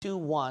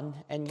2:1,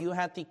 and you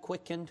hath he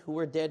quickened who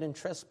were dead in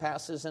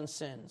trespasses and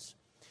sins,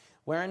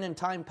 wherein in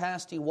time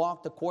past he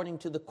walked according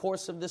to the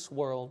course of this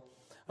world,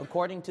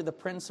 according to the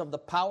prince of the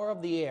power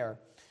of the air,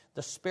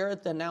 the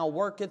spirit that now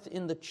worketh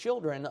in the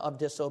children of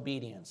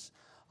disobedience,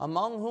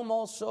 among whom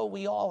also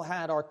we all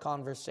had our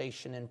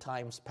conversation in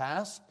times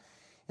past,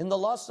 in the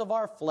lust of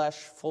our flesh,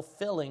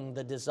 fulfilling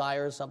the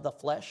desires of the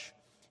flesh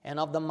and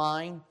of the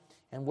mind,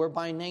 and were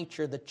by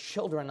nature the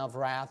children of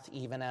wrath,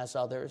 even as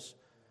others.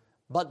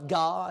 But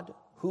God,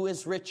 who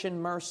is rich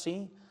in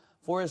mercy,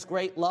 for his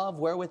great love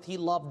wherewith he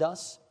loved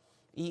us,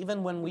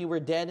 even when we were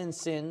dead in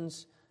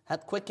sins,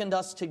 hath quickened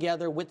us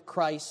together with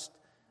Christ.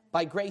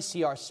 By grace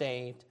ye are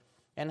saved,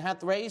 and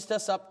hath raised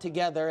us up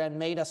together, and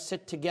made us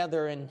sit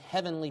together in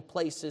heavenly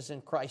places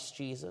in Christ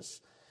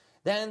Jesus,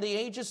 that in the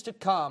ages to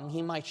come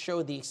he might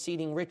show the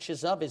exceeding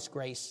riches of his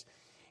grace,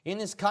 in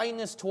his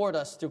kindness toward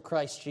us through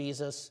Christ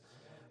Jesus.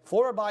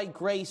 For by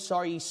grace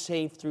are ye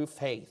saved through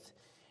faith,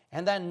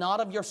 and that not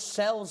of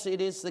yourselves,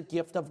 it is the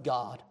gift of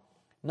God,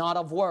 not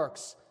of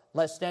works,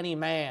 lest any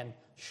man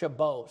should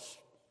boast.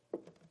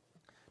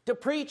 To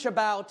preach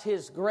about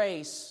his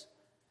grace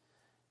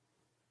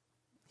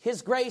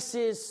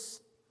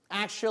is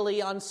actually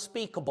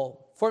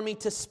unspeakable. For me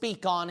to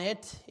speak on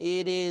it,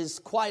 it is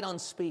quite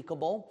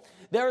unspeakable.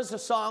 There is a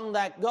song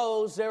that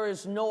goes, there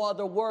is no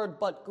other word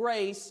but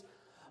grace,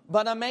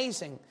 but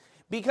amazing.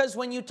 Because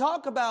when you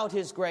talk about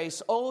his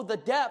grace, oh, the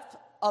depth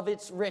of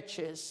its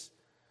riches,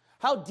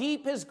 how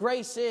deep his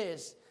grace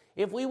is,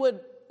 if we would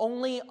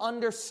only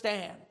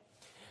understand.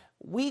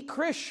 We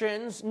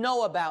Christians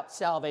know about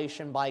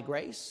salvation by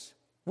grace.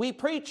 We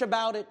preach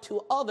about it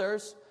to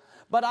others,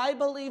 but I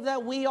believe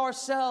that we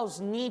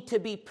ourselves need to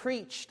be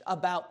preached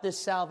about this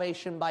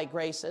salvation by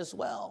grace as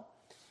well.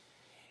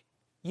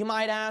 You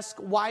might ask,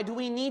 why do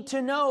we need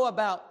to know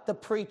about the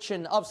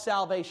preaching of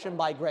salvation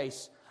by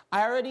grace?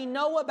 I already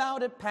know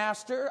about it,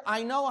 Pastor.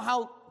 I know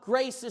how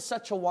grace is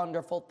such a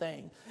wonderful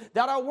thing,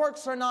 that our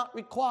works are not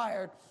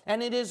required,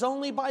 and it is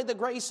only by the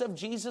grace of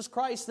Jesus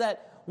Christ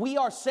that we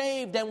are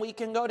saved and we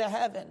can go to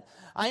heaven.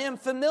 I am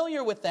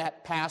familiar with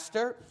that,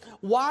 Pastor.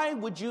 Why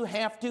would you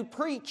have to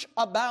preach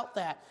about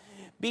that?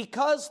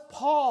 Because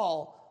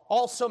Paul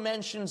also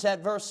mentions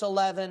at verse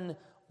 11,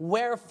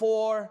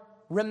 wherefore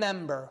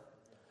remember.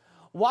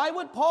 Why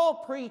would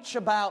Paul preach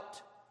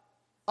about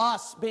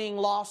us being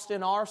lost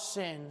in our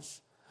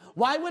sins?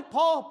 Why would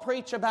Paul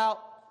preach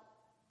about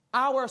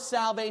our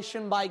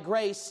salvation by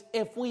grace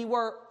if we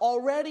were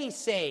already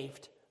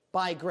saved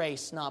by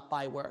grace, not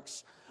by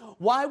works?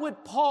 Why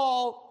would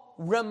Paul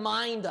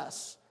remind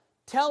us,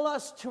 tell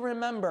us to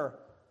remember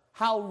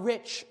how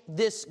rich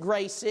this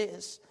grace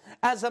is?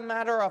 As a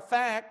matter of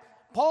fact,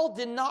 Paul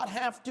did not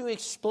have to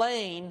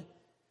explain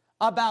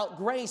about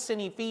grace in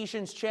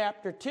Ephesians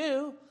chapter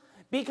 2,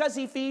 because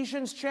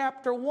Ephesians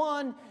chapter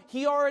 1,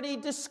 he already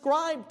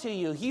described to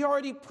you, he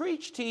already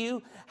preached to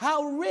you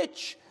how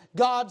rich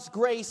God's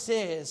grace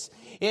is.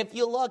 If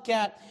you look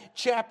at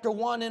chapter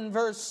 1 and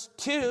verse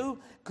 2,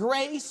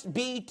 grace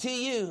be to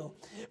you.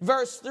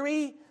 Verse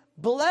 3,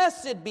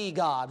 blessed be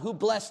God who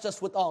blessed us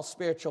with all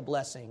spiritual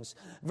blessings.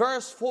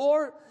 Verse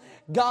 4,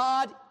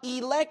 God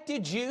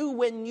elected you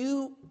when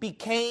you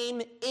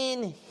became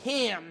in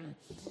him.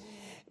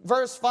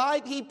 Verse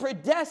 5, he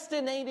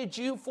predestinated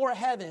you for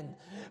heaven.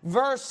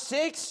 Verse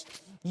 6,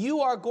 you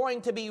are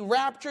going to be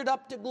raptured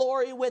up to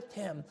glory with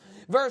him.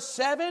 Verse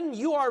 7,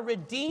 you are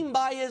redeemed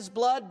by his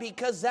blood,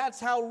 because that's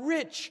how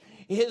rich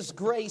his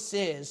grace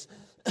is.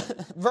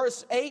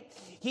 Verse 8,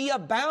 he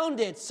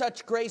abounded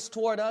such grace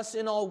toward us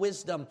in all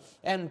wisdom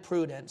and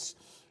prudence.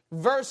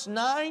 Verse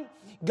 9,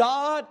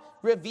 God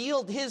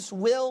revealed his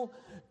will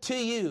to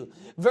you.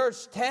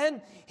 Verse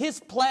 10, his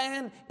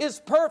plan is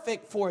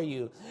perfect for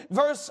you.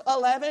 Verse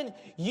 11,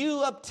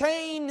 you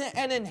obtain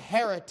an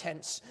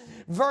inheritance.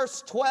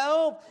 Verse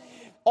 12,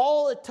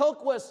 all it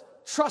took was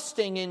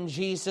trusting in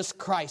Jesus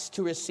Christ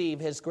to receive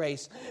his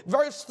grace.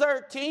 Verse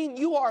 13,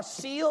 you are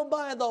sealed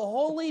by the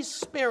Holy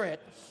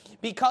Spirit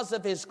because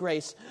of his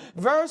grace.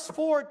 Verse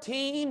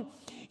 14,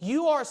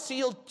 you are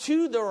sealed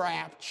to the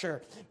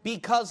rapture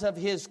because of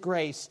his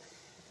grace.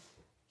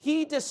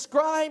 He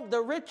described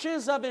the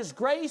riches of his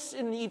grace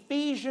in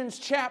Ephesians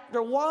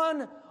chapter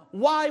 1.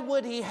 Why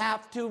would he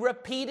have to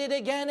repeat it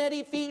again at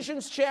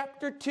Ephesians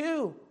chapter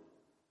 2?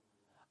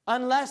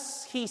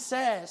 Unless he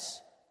says,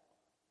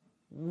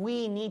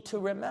 we need to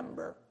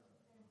remember.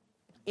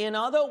 In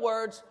other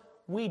words,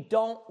 we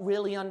don't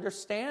really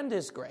understand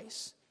his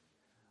grace,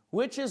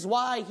 which is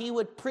why he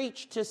would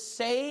preach to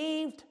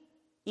saved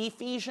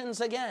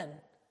Ephesians again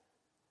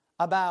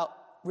about,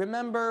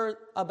 remember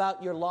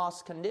about your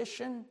lost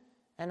condition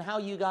and how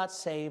you got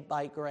saved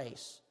by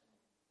grace.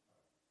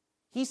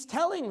 He's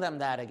telling them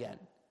that again.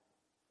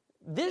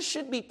 This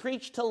should be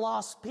preached to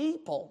lost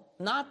people,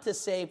 not to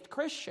saved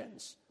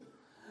Christians.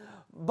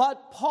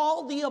 But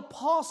Paul the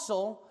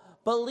apostle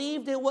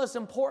believed it was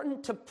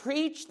important to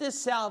preach this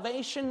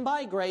salvation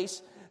by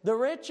grace, the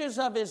riches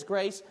of his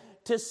grace,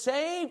 to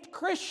saved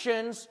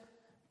Christians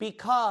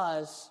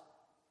because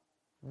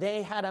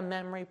they had a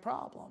memory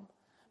problem,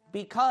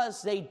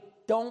 because they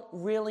don't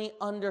really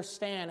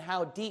understand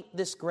how deep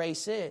this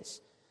grace is.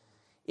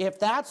 If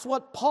that's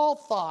what Paul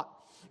thought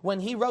when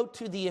he wrote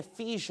to the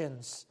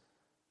Ephesians,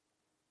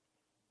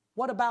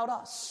 what about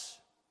us?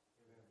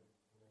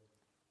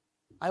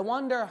 I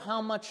wonder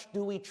how much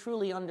do we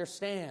truly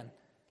understand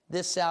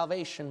this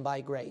salvation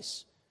by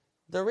grace,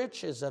 the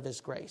riches of his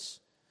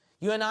grace.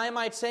 You and I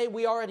might say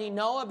we already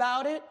know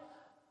about it.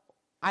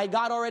 I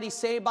got already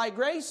saved by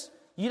grace.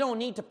 You don't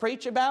need to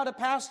preach about it,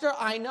 Pastor.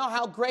 I know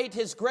how great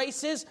his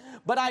grace is,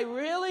 but I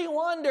really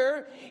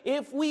wonder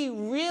if we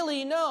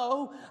really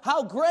know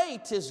how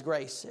great his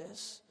grace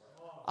is.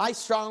 I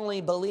strongly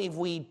believe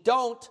we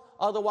don't,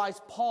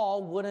 otherwise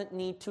Paul wouldn't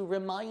need to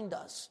remind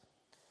us.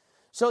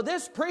 So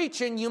this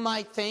preaching, you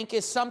might think,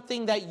 is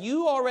something that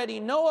you already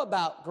know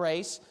about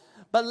grace,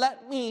 but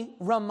let me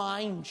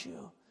remind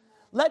you.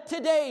 Let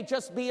today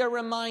just be a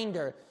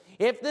reminder.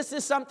 If this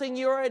is something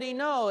you already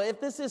know,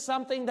 if this is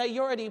something that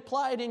you already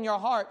applied in your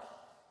heart,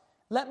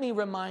 let me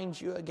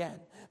remind you again.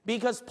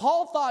 Because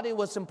Paul thought it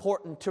was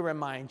important to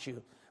remind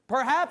you.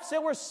 Perhaps there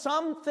were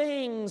some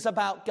things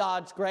about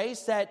God's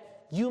grace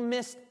that you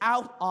missed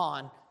out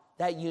on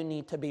that you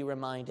need to be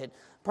reminded.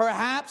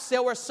 Perhaps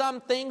there were some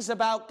things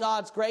about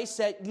God's grace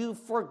that you've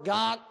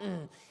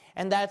forgotten,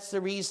 and that's the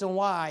reason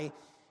why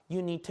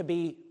you need to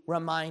be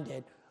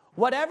reminded.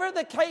 Whatever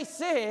the case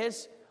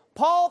is,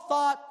 Paul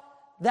thought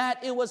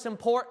that it was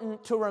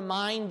important to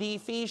remind the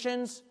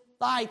Ephesians.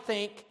 I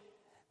think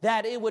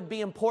that it would be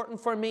important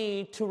for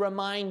me to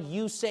remind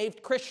you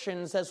saved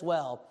Christians as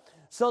well.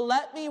 So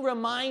let me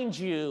remind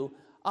you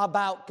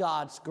about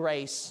God's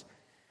grace.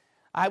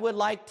 I would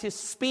like to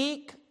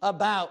speak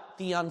about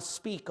the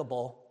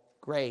unspeakable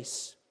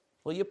grace.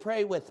 Will you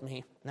pray with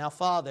me? Now,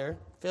 Father,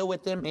 fill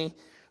within me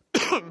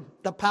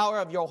the power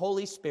of your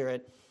Holy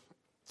Spirit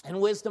and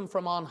wisdom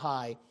from on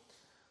high.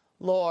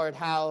 Lord,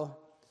 how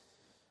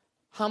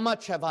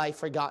much have I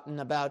forgotten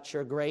about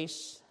your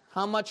grace?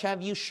 How much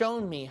have you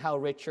shown me how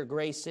rich your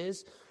grace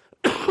is?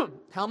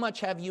 How much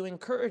have you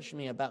encouraged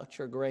me about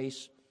your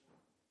grace?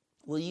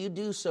 Will you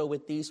do so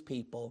with these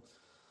people?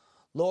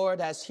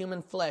 Lord, as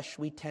human flesh,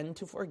 we tend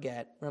to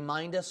forget.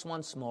 Remind us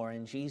once more.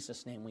 In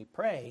Jesus' name we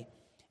pray.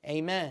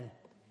 Amen.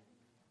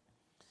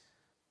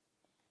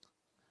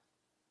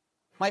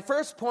 My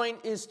first point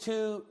is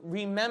to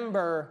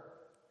remember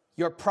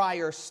your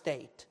prior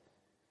state.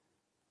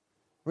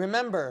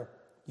 Remember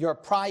your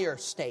prior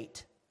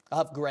state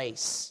of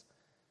grace.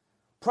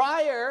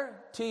 Prior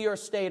to your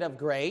state of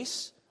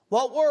grace,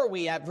 what were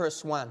we at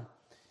verse 1?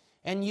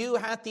 And you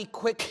hath he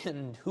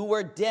quickened, who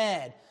were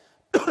dead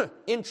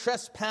in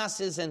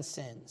trespasses and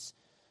sins.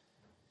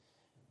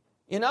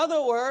 In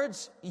other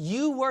words,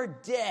 you were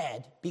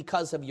dead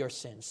because of your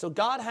sins. So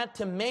God had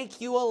to make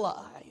you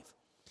alive.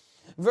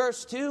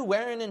 Verse 2,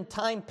 wherein in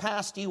time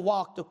past ye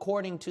walked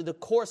according to the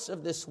course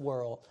of this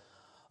world,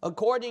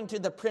 according to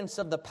the prince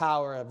of the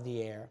power of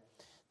the air,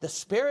 the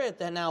spirit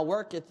that now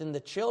worketh in the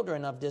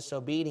children of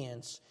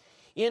disobedience.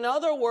 In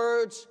other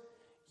words,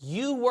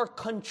 you were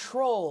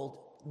controlled.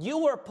 You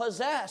were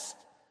possessed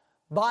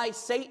by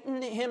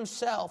Satan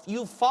himself.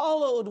 You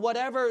followed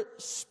whatever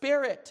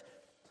spirit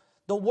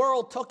the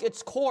world took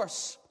its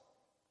course,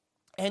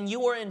 and you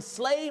were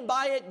enslaved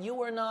by it. You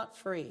were not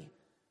free.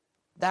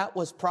 That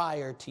was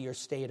prior to your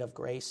state of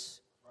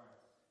grace.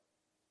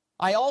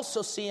 I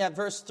also see at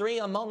verse 3,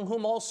 among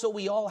whom also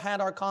we all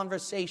had our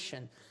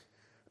conversation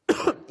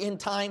in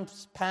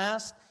times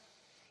past,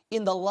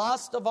 in the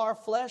lust of our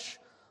flesh,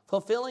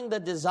 fulfilling the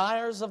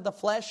desires of the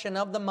flesh and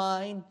of the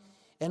mind,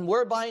 and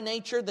were by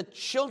nature the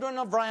children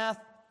of wrath,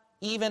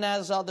 even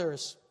as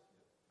others.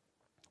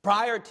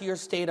 Prior to your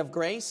state of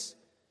grace,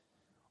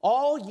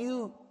 all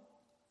you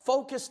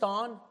focused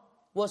on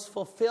was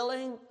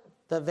fulfilling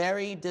the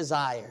very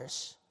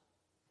desires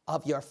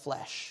of your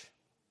flesh.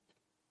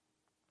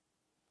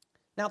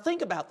 Now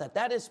think about that.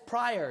 That is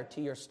prior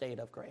to your state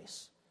of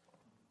grace.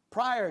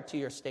 Prior to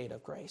your state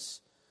of grace.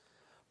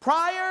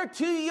 Prior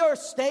to your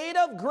state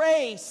of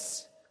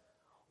grace,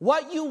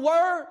 what you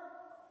were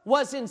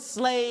was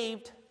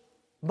enslaved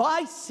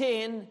by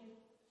sin.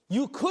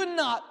 You could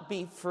not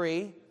be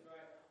free.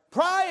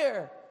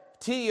 Prior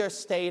to your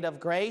state of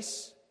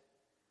grace,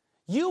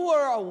 you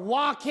were a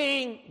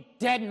walking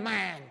dead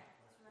man.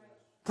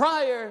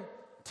 Prior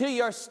to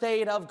your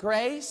state of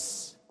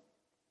grace,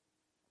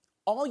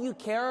 all you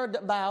cared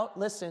about,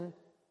 listen,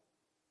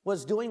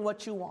 was doing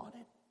what you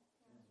wanted.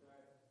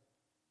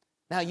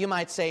 Now you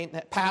might say,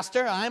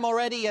 Pastor, I'm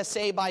already a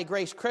saved by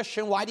grace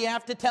Christian. Why do you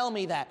have to tell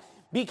me that?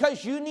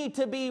 Because you need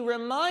to be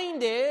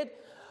reminded,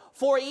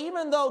 for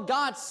even though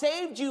God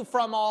saved you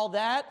from all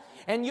that,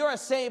 and you're a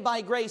saved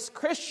by grace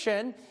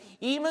Christian,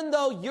 even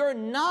though you're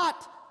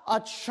not a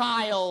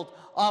child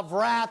of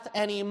wrath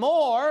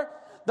anymore,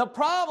 the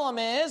problem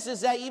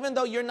is that even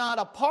though you're not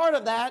a part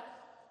of that,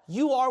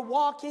 you are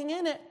walking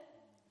in it.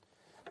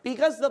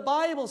 Because the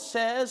Bible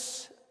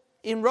says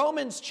in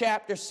Romans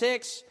chapter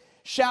 6,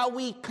 shall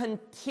we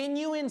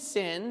continue in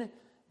sin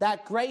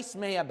that grace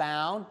may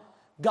abound?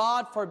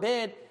 God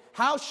forbid.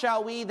 How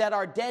shall we that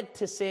are dead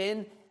to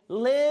sin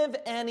live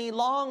any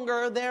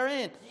longer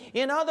therein.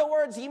 In other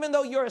words, even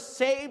though you're a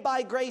saved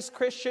by grace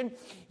Christian,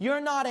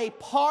 you're not a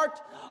part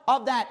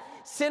of that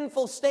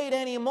sinful state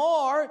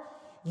anymore.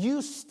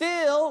 You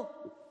still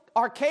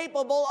are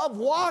capable of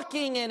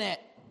walking in it.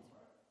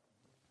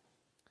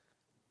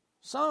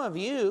 Some of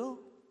you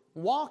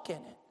walk in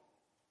it.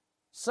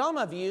 Some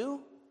of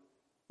you,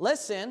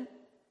 listen,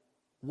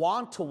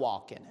 want to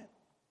walk in it.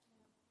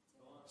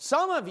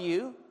 Some of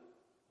you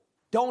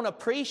don't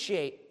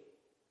appreciate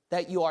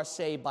that you are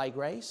saved by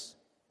grace.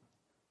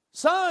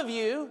 Some of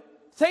you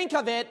think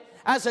of it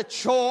as a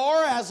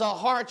chore, as a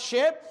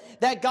hardship,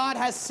 that God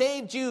has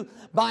saved you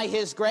by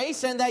His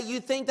grace, and that you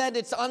think that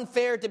it's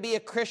unfair to be a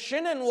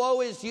Christian, and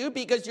woe is you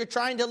because you're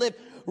trying to live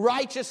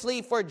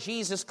righteously for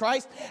Jesus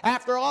Christ.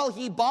 After all,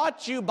 He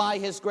bought you by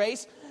His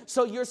grace,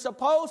 so you're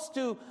supposed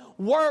to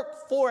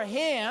work for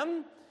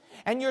Him,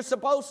 and you're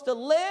supposed to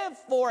live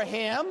for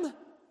Him,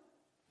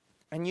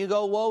 and you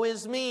go, woe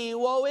is me,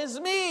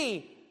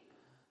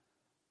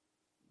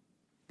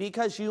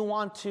 because you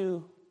want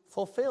to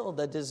fulfill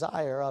the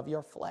desire of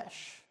your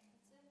flesh.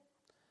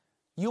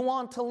 You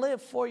want to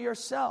live for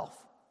yourself.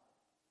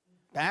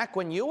 Back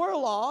when you were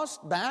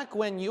lost, back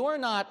when you were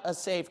not a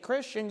saved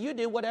Christian, you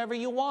did whatever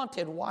you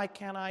wanted. Why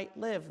can't I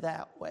live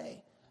that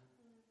way?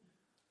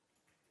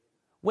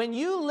 When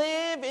you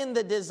live in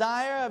the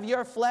desire of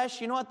your flesh,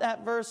 you know what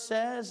that verse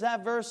says?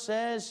 That verse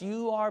says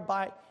you are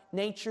by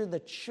nature the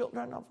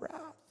children of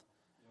wrath.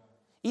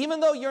 Even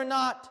though you're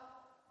not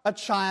a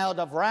child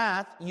of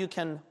wrath, you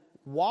can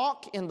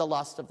walk in the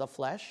lust of the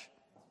flesh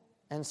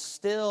and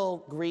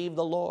still grieve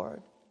the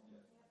Lord.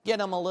 Get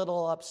Him a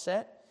little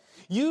upset.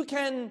 You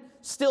can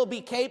still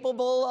be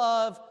capable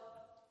of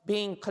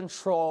being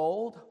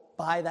controlled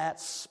by that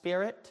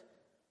spirit,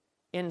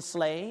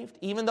 enslaved.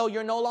 Even though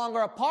you're no longer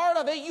a part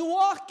of it, you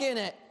walk in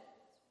it.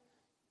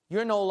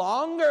 You're no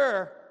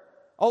longer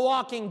a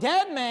walking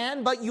dead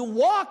man, but you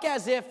walk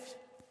as if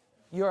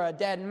you're a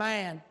dead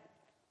man.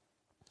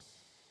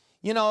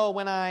 You know,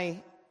 when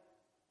I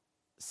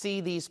see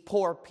these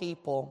poor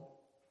people,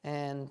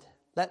 and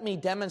let me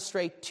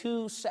demonstrate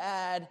two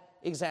sad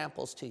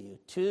examples to you.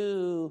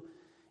 Two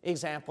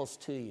examples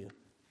to you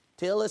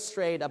to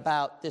illustrate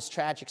about this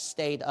tragic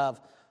state of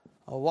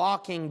a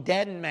walking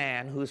dead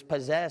man who's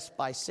possessed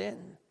by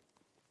sin.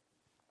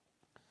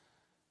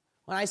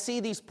 When I see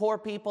these poor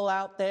people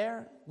out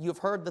there, you've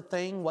heard the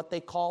thing, what they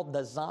call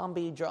the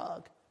zombie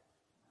drug.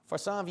 For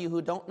some of you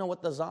who don't know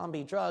what the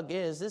zombie drug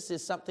is, this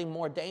is something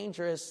more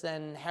dangerous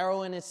than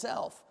heroin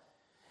itself.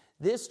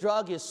 This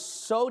drug is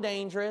so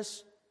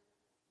dangerous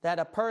that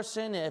a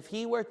person, if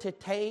he were to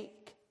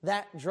take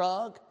that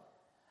drug,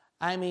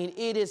 I mean,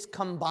 it is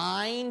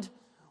combined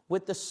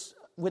with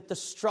the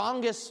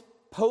strongest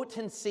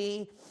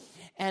potency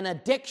and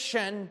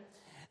addiction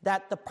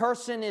that the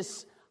person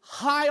is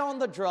high on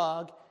the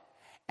drug.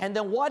 And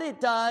then what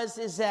it does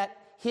is that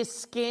his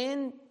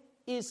skin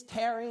is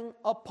tearing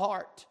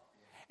apart.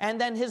 And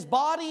then his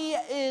body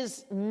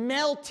is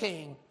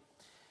melting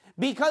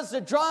because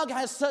the drug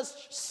has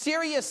such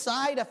serious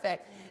side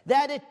effect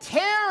that it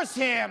tears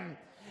him,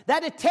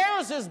 that it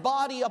tears his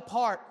body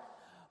apart.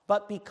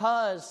 But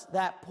because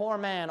that poor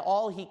man,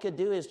 all he could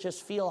do is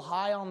just feel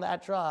high on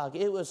that drug.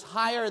 It was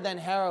higher than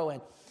heroin.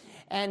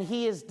 And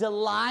he is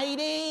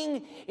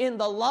delighting in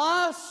the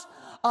lust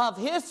of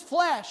his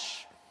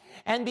flesh.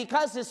 And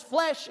because his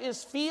flesh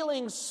is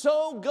feeling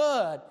so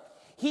good,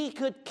 he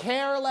could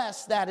care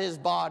less that his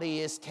body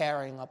is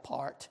tearing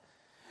apart.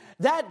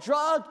 That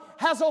drug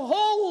has a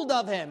hold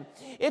of him.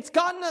 It's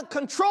gotten a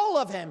control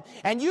of him.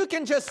 And you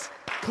can just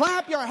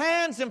clap your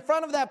hands in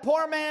front of that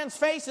poor man's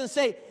face and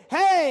say,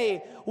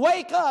 hey,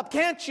 wake up.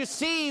 Can't you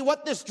see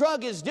what this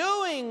drug is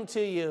doing to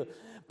you?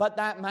 But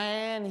that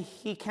man,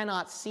 he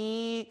cannot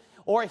see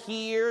or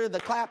hear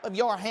the clap of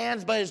your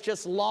hands, but is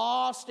just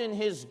lost in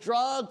his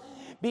drug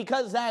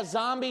because that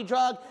zombie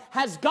drug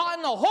has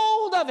gotten a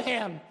hold of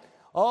him.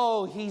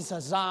 Oh, he's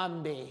a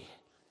zombie.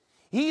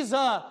 He's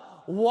a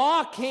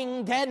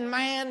walking dead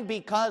man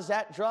because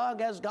that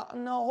drug has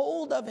gotten a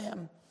hold of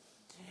him.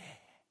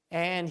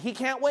 And he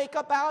can't wake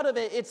up out of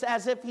it. It's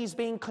as if he's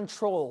being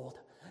controlled.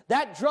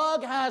 That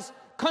drug has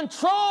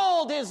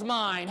controlled his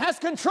mind, has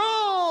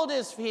controlled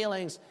his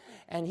feelings.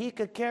 And he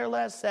could care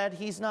less that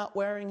he's not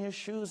wearing his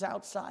shoes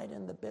outside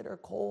in the bitter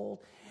cold.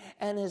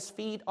 And his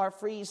feet are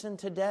freezing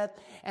to death.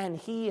 And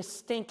he is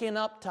stinking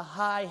up to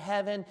high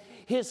heaven.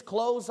 His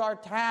clothes are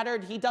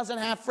tattered. He doesn't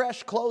have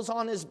fresh clothes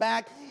on his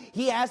back.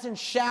 He hasn't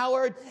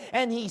showered.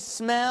 And he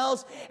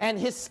smells. And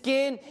his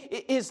skin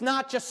is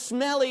not just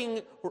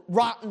smelling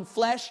rotten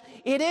flesh.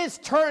 It is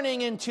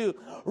turning into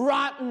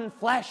rotten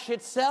flesh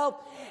itself.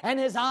 And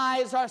his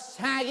eyes are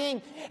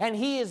sagging. And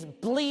he is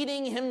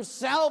bleeding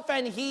himself.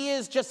 And he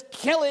is just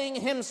killing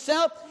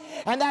himself.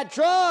 And that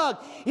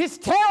drug is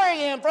tearing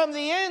him from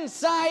the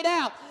inside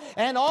out.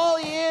 And all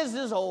he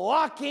is a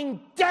walking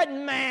dead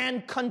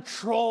man,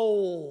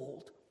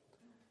 controlled.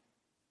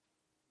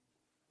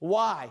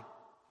 Why?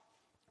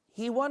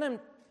 He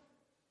wouldn't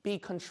be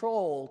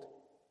controlled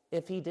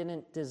if he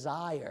didn't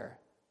desire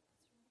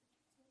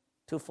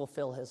to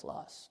fulfill his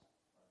lust.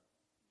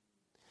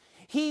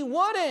 He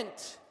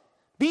wouldn't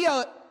be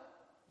a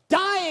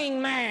dying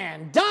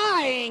man,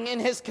 dying in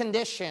his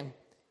condition,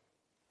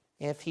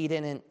 if he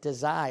didn't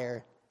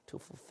desire to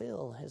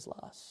fulfill his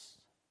lust.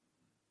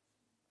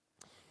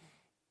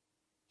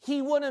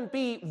 He wouldn't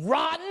be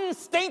rotten,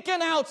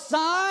 stinking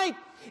outside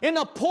in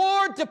a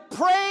poor,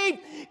 depraved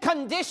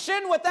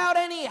condition without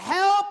any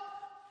help,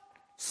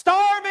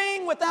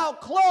 starving without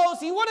clothes.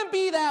 He wouldn't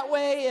be that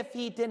way if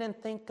he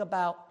didn't think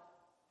about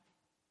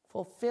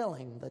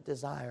fulfilling the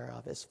desire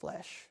of his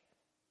flesh.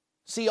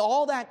 See,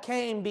 all that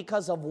came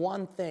because of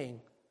one thing: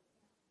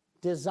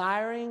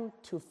 desiring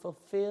to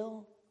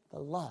fulfill the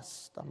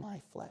lust of my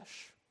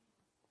flesh.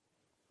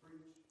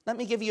 Let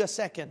me give you a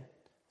second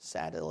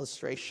sad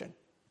illustration.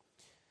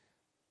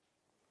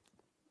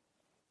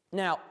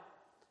 Now,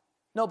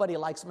 nobody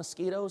likes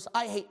mosquitoes.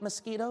 I hate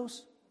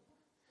mosquitoes.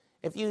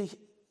 If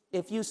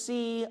you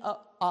see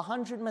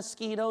 100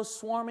 mosquitoes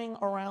swarming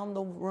around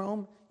the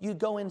room, you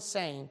go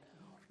insane.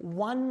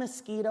 One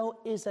mosquito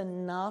is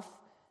enough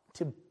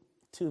to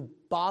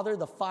bother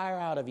the fire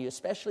out of you,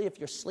 especially if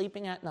you're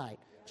sleeping at night.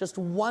 Just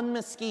one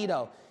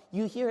mosquito.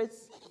 You hear it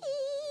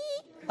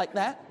like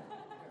that,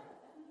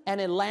 and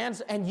it lands,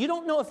 and you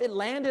don't know if it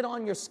landed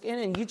on your skin,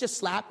 and you just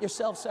slap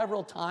yourself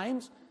several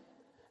times,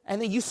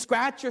 and then you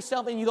scratch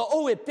yourself, and you go,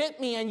 oh, it bit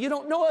me, and you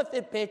don't know if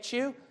it bit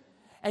you.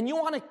 And you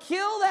want to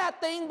kill that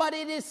thing, but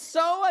it is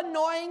so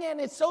annoying and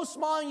it's so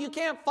small and you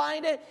can't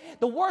find it.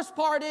 The worst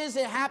part is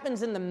it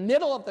happens in the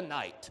middle of the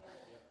night.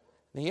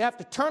 And you have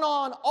to turn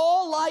on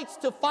all lights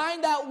to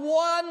find that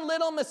one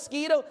little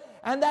mosquito,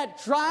 and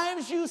that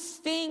drives you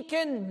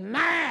stinking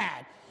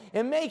mad.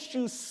 It makes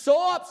you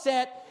so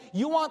upset.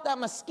 You want that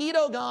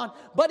mosquito gone,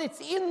 but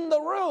it's in the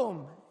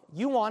room.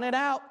 You want it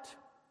out.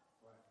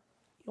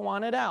 You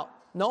want it out.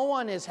 No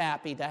one is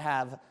happy to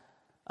have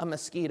a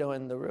mosquito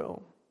in the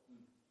room.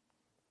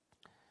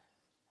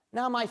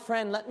 Now, my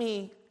friend, let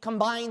me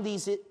combine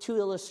these two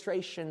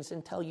illustrations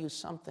and tell you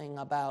something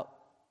about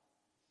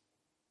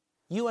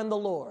you and the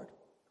Lord.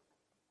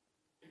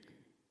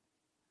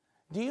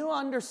 Do you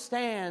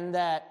understand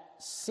that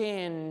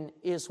sin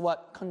is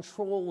what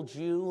controls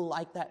you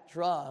like that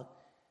drug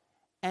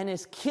and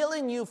is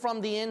killing you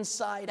from the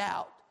inside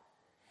out?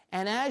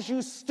 And as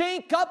you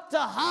stink up to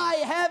high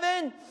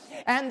heaven,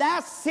 and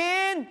that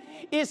sin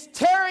is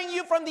tearing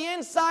you from the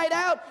inside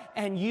out,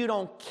 and you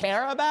don't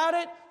care about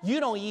it,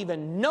 you don't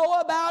even know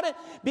about it,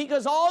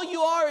 because all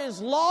you are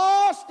is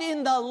lost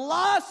in the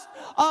lust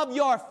of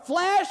your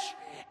flesh.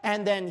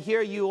 And then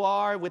here you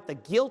are with the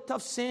guilt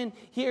of sin.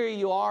 Here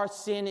you are,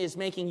 sin is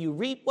making you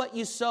reap what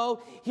you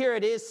sow. Here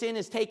it is, sin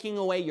is taking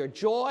away your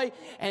joy.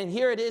 And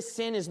here it is,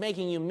 sin is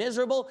making you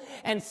miserable.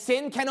 And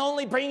sin can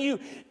only bring you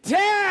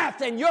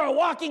death, and you're a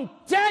walking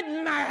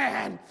dead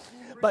man.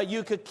 But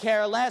you could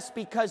care less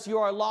because you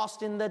are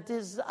lost in the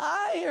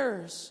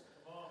desires.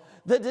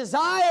 The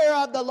desire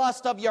of the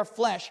lust of your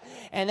flesh.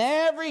 And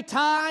every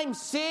time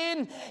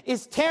sin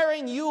is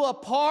tearing you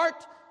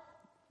apart,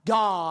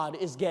 God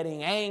is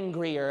getting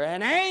angrier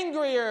and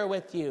angrier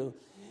with you,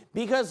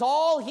 because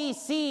all he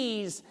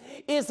sees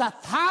is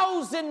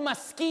 1,000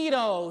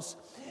 mosquitoes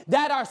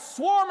that are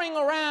swarming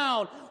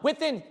around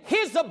within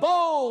his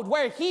abode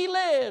where he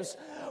lives.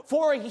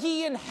 For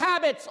he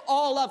inhabits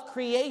all of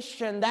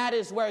creation. That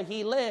is where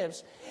he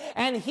lives.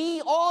 And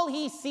all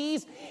he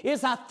sees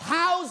is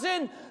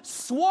 1,000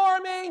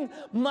 swarming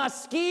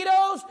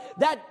mosquitoes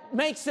that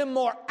makes him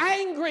more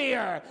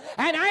angrier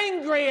and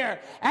angrier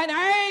and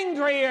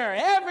angrier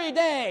every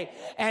day.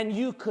 And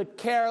you could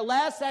care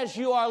less as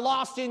you are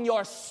lost in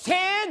your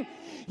sin.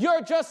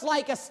 You're just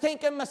like a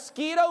stinking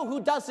mosquito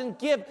who doesn't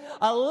give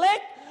a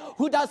lick,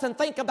 who doesn't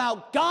think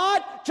about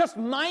God, just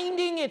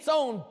minding its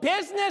own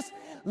business,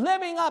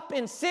 living up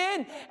in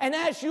sin. And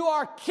as you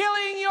are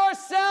killing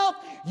yourself,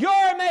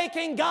 you're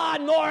making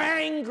God more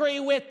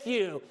angry with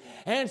you.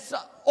 And it's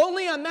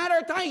only a matter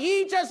of time.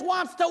 He just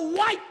wants to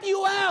wipe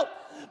you out.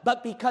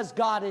 But because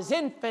God is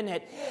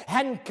infinite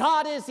and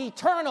God is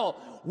eternal,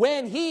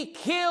 when he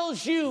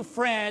kills you,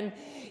 friend,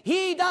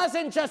 he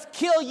doesn't just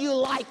kill you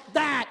like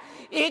that.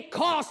 It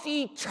costs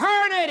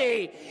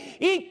eternity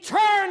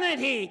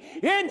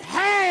in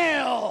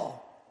hell.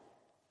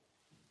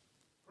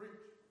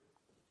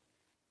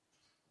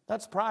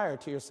 That's prior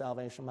to your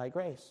salvation by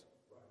grace.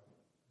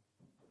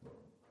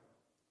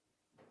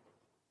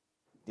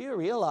 Do you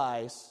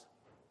realize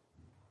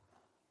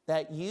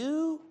that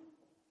you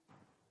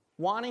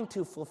wanting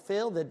to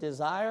fulfill the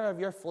desire of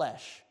your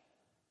flesh,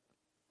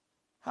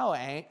 how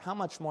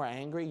much more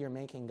angry you're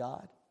making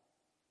God?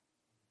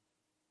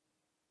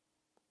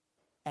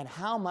 And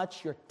how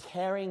much you're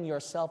tearing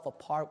yourself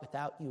apart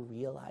without you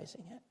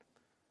realizing it.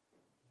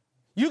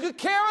 You could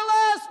care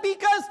less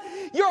because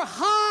you're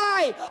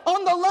high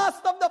on the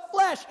lust of the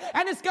flesh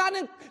and it's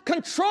gotten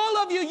control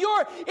of you.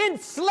 You're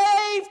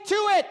enslaved to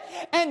it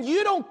and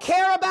you don't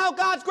care about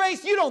God's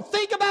grace. You don't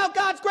think about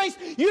God's grace.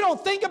 You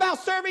don't think about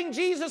serving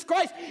Jesus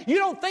Christ. You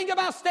don't think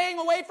about staying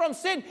away from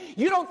sin.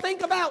 You don't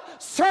think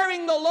about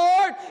serving the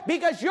Lord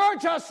because you're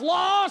just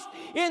lost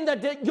in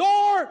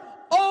your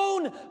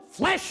own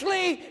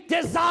fleshly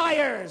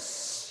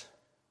desires.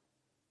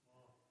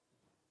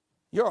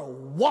 You're a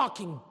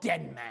walking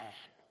dead man.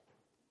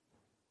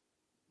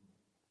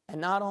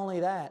 And not only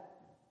that,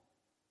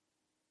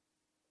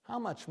 how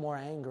much more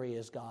angry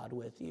is God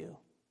with you?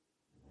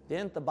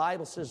 Didn't the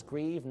Bible says,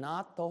 grieve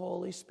not the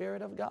Holy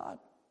Spirit of God,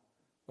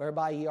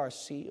 whereby ye are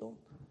sealed?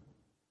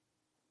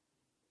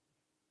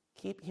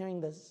 Keep hearing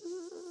the zzz.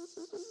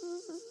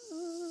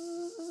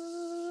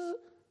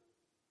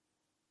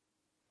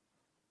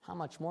 How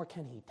much more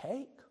can he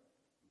take?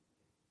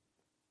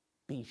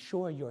 Be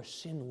sure your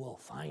sin will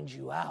find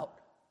you out.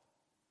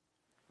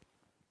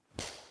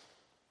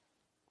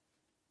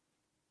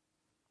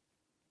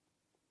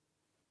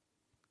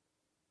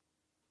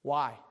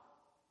 Why?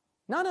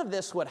 None of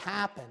this would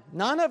happen.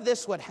 None of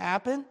this would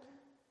happen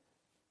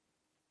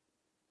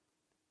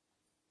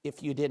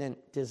if you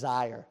didn't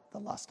desire the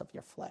lust of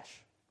your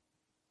flesh.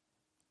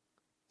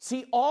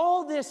 See,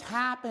 all this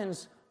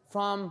happens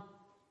from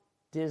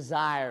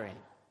desiring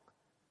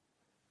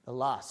the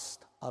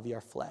lust of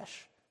your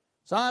flesh.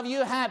 Some of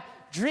you have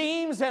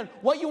dreams and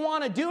what you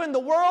want to do in the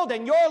world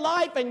and your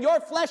life and your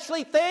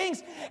fleshly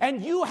things,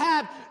 and you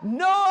have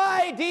no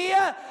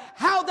idea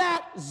how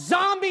that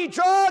zombie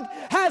drug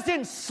has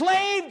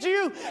enslaved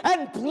you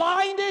and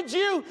blinded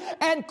you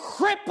and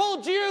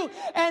crippled you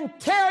and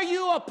tear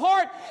you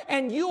apart,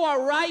 and you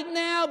are right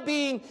now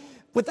being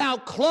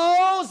without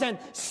clothes and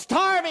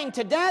starving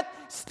to death,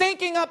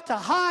 stinking up to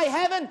high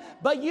heaven,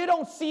 but you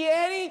don't see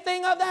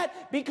anything of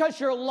that because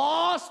you're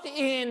lost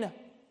in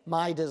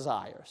my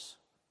desires.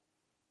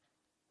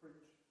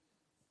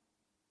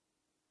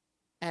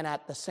 And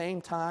at the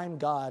same time,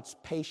 God's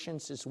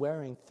patience is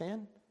wearing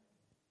thin,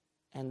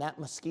 and that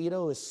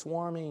mosquito is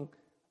swarming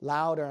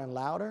louder and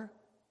louder,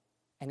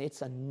 and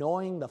it's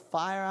annoying the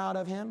fire out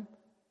of him.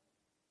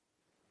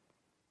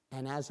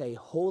 And as a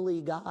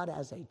holy God,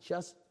 as a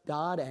just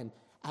God, and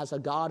as a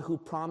God who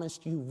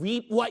promised you,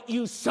 reap what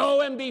you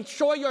sow and be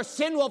sure your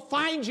sin will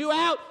find you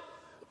out,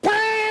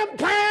 bam,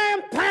 bam,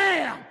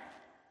 bam!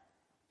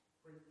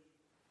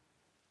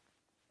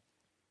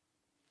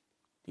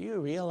 Do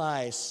you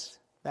realize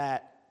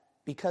that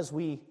because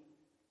we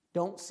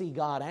don't see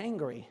God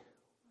angry,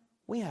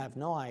 we have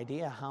no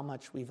idea how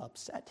much we've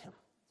upset him?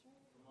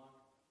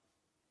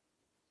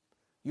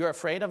 You're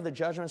afraid of the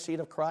judgment seat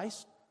of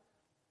Christ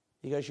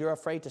because you're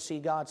afraid to see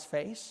God's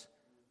face?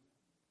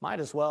 Might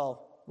as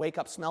well wake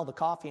up, smell the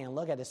coffee, and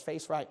look at his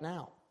face right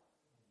now.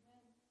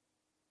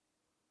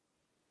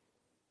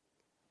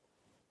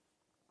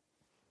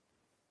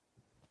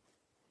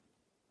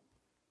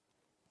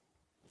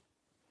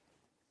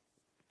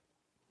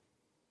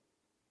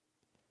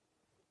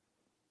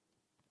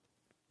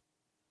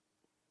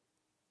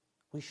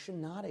 We should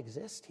not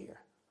exist here.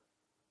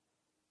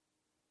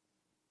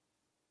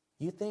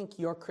 You think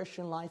your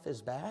Christian life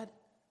is bad?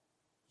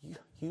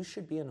 You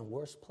should be in a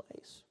worse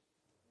place.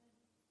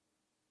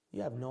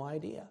 You have no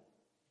idea.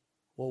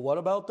 Well, what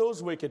about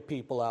those wicked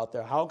people out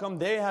there? How come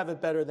they have it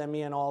better than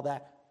me and all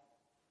that?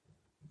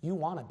 You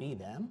want to be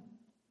them?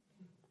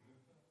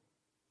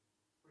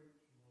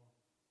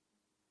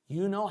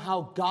 You know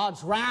how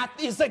God's wrath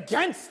is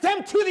against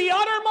them to the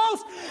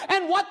uttermost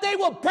and what they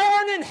will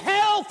burn in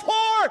hell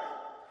for.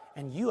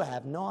 And you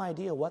have no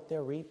idea what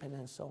they're reaping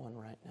and sowing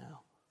right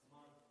now.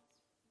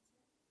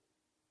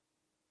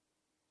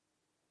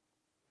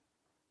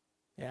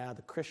 Yeah,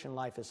 the Christian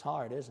life is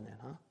hard, isn't it,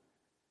 huh?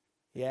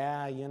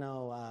 Yeah,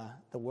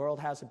 the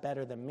world has it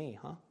better than me,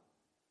 huh?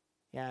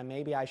 Yeah,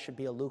 maybe I should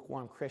be a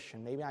lukewarm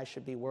Christian. Maybe I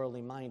should be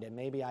worldly minded.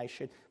 Maybe I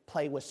should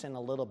play with sin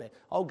a little bit.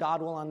 Oh,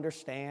 God will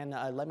understand.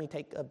 Let me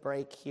take a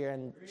break here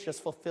and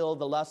just fulfill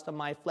the lust of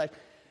my flesh.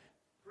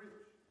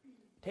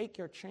 Take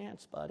your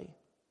chance, buddy.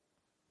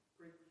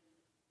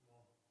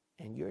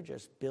 And you're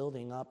just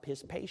building up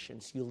his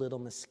patience, you little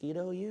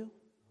mosquito, you.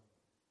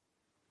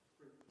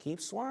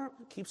 Keep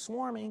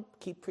swarming.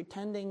 Keep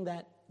pretending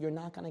that you're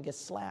not going to get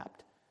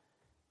slapped.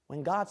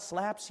 When God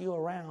slaps you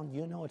around,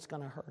 you know it's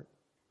going to hurt.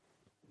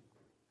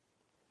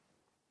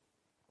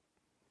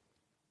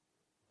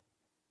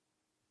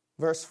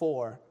 Verse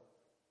 4.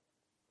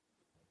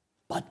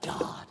 But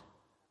God.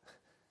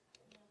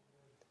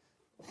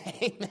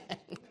 Amen.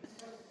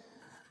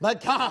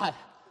 But God.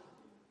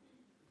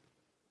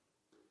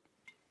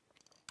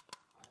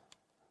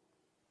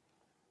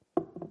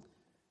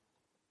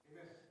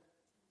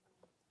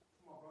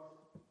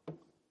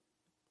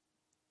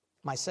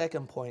 My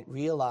second point,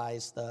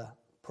 realize the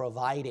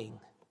providing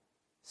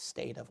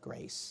state of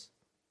grace.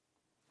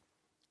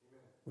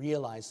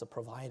 Realize the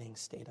providing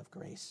state of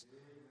grace.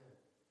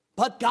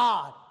 But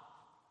God,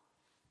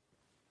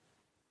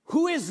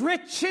 who is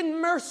rich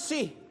in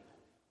mercy,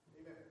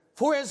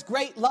 for his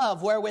great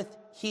love wherewith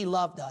he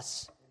loved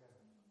us.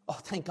 Oh,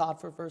 thank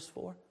God for verse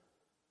 4.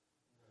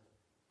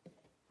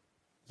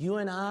 You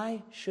and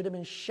I should have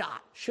been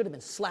shot, should have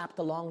been slapped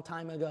a long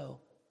time ago.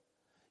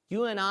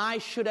 You and I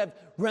should have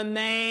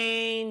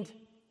remained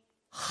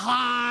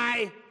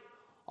high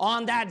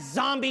on that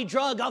zombie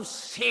drug of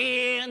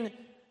sin,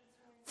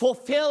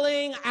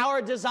 fulfilling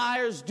our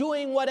desires,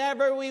 doing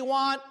whatever we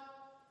want.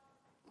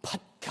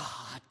 But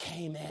God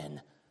came in.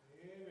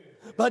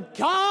 But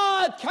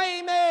God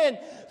came in.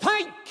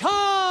 Thank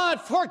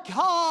God for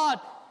God.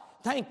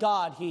 Thank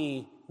God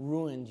He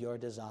ruined your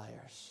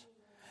desires.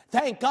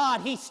 Thank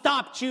God He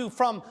stopped you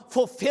from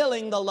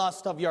fulfilling the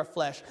lust of your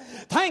flesh.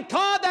 Thank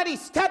God that He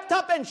stepped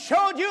up and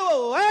showed you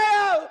a way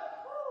out.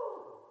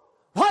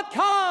 What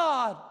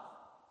God?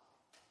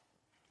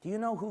 Do you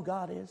know who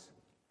God is?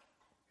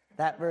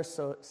 That verse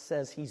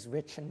says He's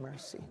rich in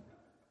mercy.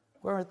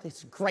 Where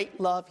this great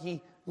love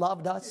He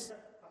loved us.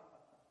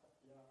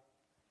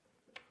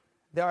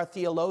 There are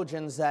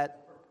theologians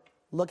that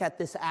look at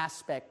this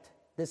aspect,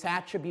 this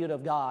attribute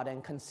of God,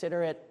 and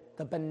consider it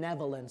the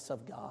benevolence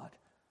of God.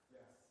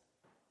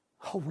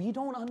 Oh, we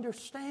don't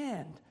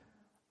understand.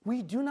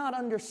 We do not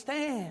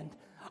understand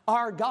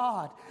our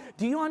God.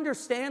 Do you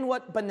understand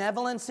what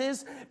benevolence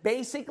is?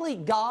 Basically,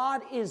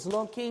 God is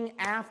looking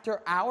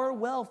after our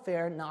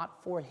welfare,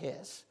 not for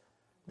His.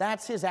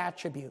 That's His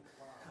attribute.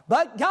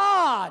 But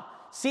God,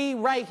 see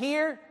right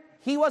here,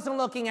 He wasn't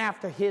looking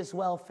after His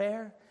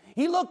welfare.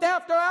 He looked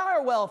after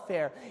our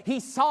welfare. He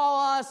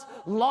saw us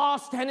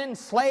lost and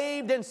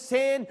enslaved in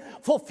sin,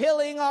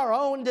 fulfilling our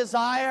own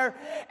desire.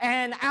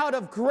 And out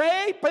of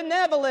great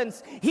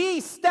benevolence, He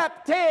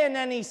stepped in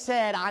and He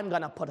said, I'm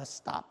going to put a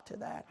stop to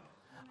that.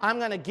 I'm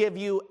going to give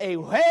you a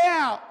way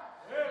out.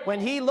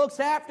 When He looks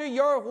after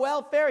your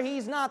welfare,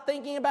 He's not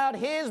thinking about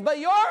His, but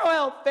your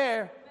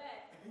welfare.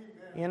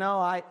 You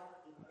know,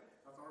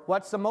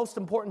 what's the most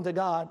important to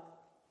God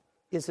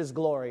is His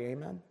glory.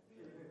 Amen.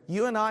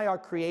 You and I are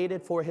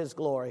created for His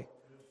glory.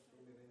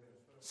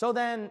 So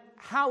then,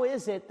 how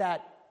is it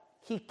that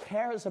He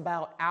cares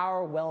about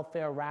our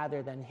welfare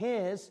rather than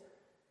His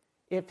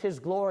if His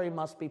glory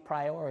must be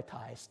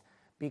prioritized?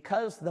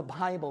 Because the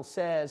Bible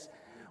says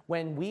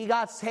when we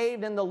got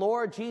saved in the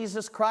Lord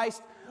Jesus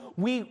Christ,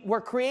 we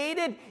were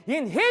created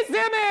in His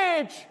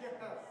image.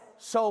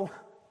 So,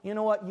 you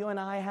know what you and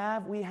I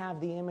have? We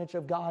have the image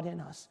of God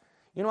in us.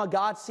 You know what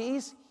God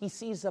sees? He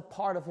sees a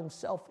part of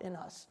Himself in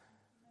us.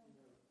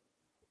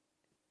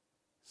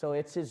 So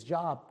it's His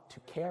job to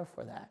care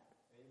for that.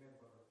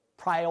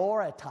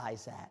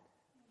 Prioritize that.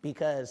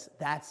 Because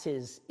that's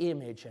His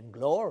image and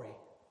glory.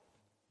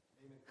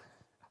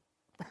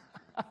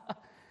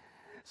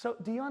 So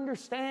do you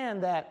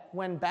understand that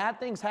when bad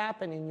things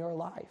happen in your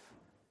life,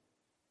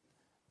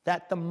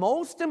 that the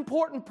most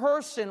important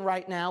person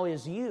right now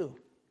is you?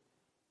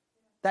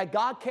 That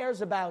God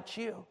cares about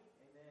you.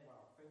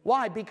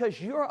 Why? Because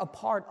you're a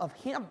part of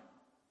Him.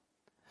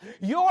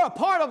 You're a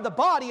part of the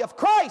body of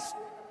Christ.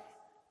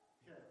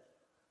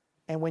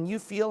 And when you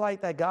feel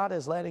like that God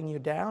is letting you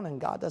down and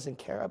God doesn't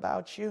care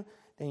about you,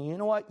 then you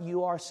know what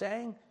you are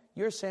saying?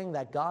 You're saying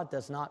that God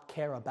does not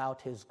care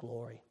about His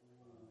glory.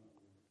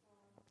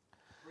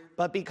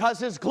 But because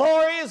His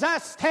glory is at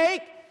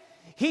stake,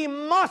 He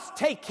must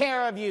take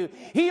care of you.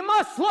 He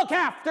must look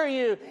after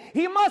you.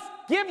 He must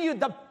give you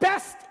the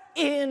best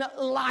in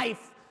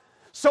life.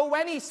 So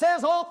when He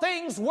says all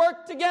things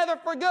work together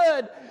for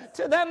good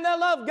to them that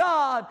love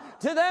God,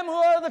 to them who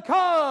are the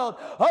called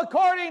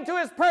according to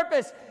His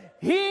purpose,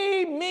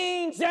 He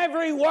means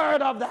every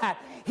word of that.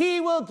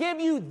 He will give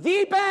you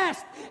the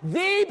best,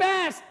 the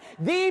best,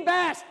 the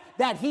best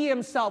that He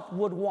Himself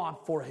would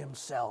want for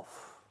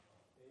Himself.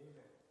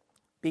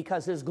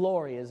 Because His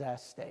glory is at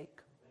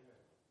stake.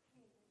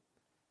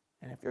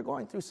 And if you're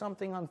going through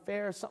something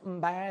unfair, something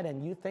bad,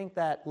 and you think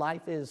that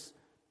life is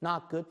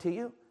not good to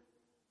you,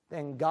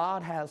 then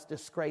God has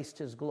disgraced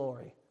His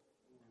glory.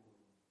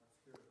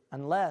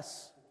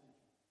 Unless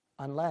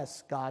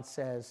God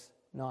says,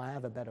 no, I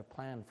have a better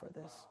plan for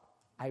this.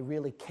 I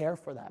really care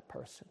for that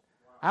person.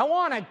 I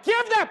want to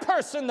give that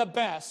person the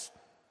best.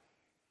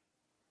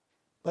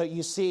 But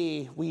you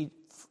see,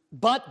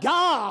 but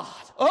God,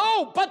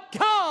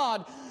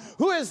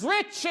 who is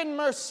rich in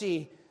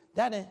mercy,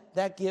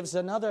 that gives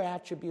another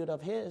attribute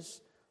of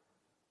His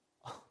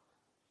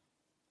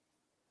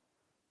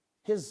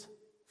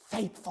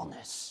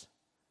faithfulness.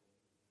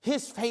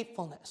 His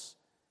faithfulness.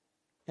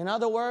 In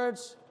other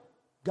words,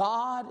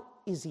 God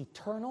is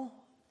eternal,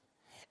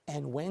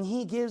 and when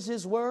He gives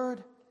His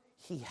word,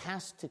 He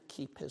has to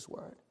keep His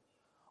word.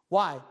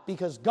 Why?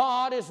 Because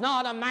God is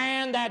not a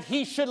man that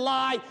He should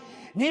lie,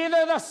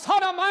 neither the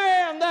Son of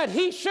Man that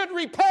He should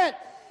repent.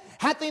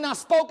 Hath He not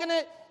spoken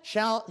it?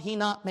 Shall He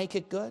not make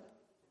it good?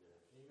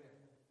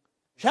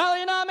 Shall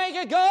He not make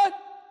it good?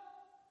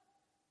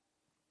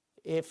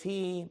 If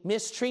He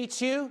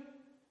mistreats you,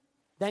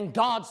 then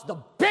God's the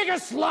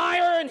biggest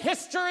liar in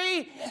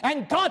history,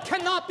 and God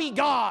cannot be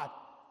God.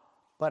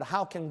 But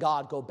how can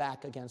God go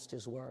back against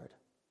His word?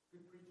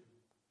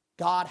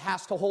 God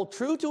has to hold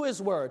true to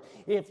His word.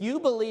 If you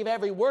believe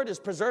every word is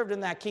preserved in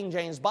that King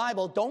James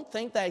Bible, don't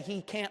think that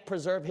He can't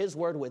preserve His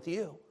word with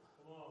you.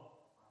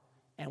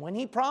 And when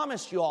He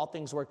promised you all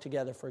things work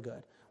together for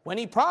good, when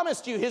He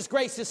promised you His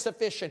grace is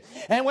sufficient,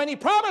 and when He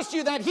promised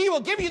you that He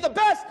will give you the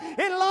best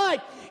in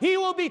life, He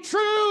will be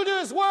true to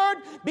His word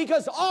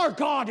because our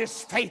God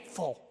is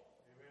faithful.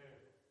 Amen.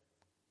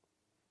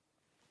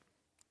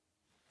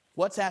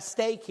 What's at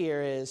stake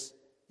here is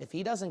if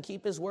He doesn't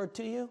keep His word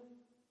to you,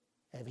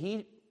 if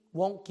He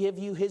won't give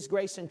you his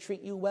grace and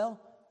treat you well,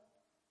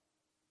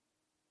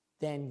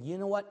 then you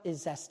know what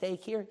is at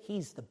stake here?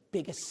 He's the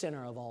biggest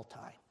sinner of all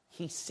time.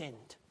 He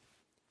sinned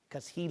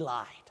because he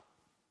lied.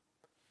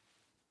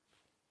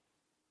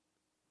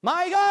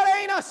 My God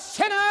ain't a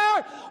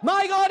sinner.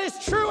 My God is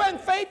true and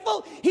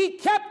faithful. He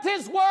kept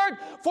his word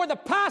for the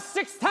past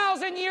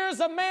 6,000 years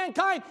of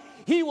mankind.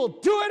 He will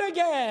do it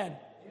again.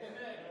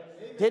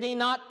 Amen. Did he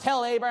not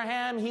tell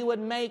Abraham he would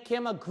make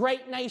him a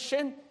great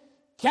nation?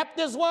 Kept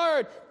his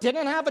word.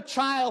 Didn't have a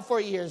child for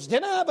years.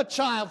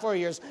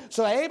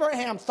 So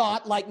Abraham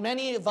thought, like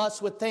many of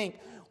us would think,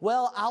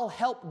 well, I'll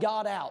help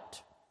God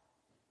out.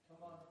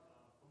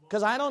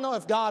 Because I don't know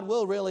if God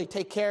will really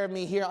take care of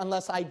me here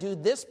unless I do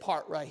this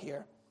part right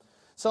here.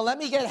 So let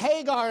me get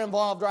Hagar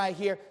involved right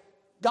here.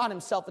 Got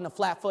himself in a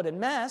flat-footed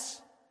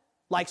mess,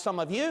 like some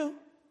of you.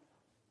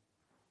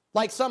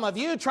 Like some of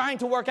you trying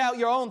to work out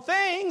your own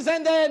things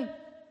and then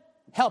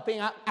helping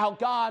out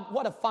God.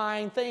 What a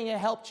fine thing it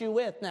helped you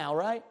with now,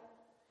 right?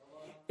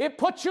 It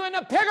put you in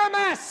a bigger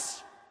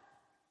mess.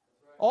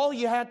 All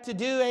you had to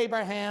do,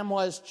 Abraham,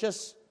 was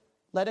just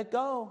let it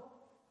go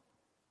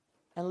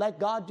and let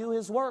God do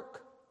his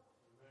work.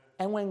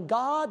 And when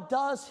God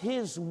does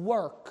his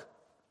work,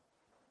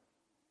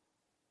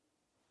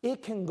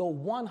 it can go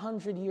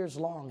 100 years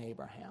long,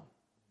 Abraham.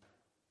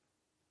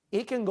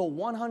 It can go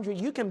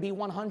 100. You can be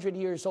 100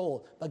 years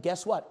old. But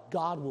guess what?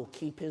 God will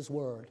keep his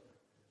word.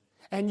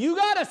 And you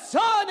got a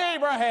son,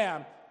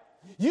 Abraham.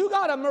 You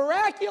got a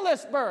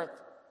miraculous birth.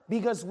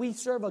 Because we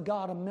serve a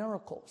God of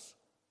miracles.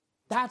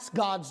 That's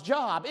God's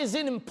job. Is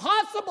in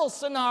impossible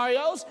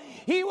scenarios,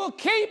 he will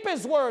keep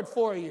his word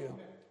for you.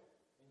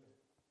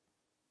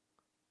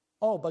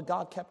 Oh, but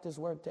God kept his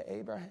word to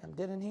Abraham,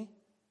 didn't he?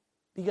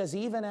 Because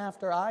even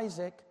after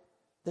Isaac,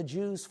 the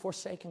Jews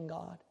forsaken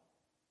God.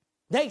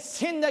 They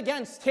sinned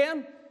against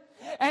him,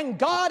 and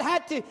God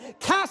had to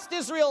cast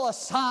Israel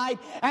aside,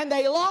 and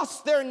they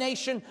lost their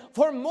nation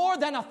for more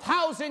than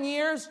 1,000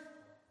 years.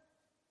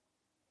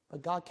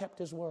 But God kept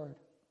his word.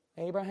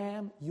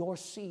 Abraham, your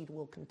seed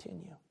will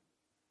continue.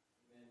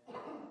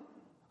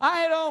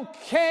 I don't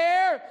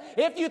care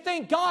if you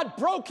think God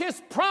broke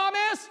his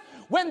promise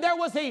when there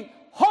was a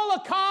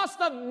Holocaust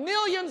of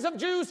millions of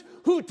Jews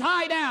who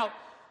died out.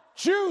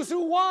 Jews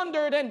who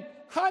wandered and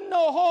had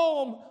no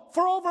home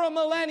for over a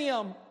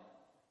millennium.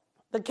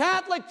 The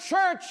Catholic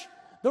Church,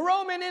 the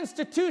Roman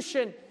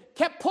institution,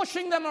 kept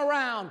pushing them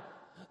around.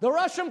 The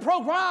Russian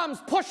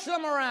pogroms pushed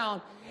them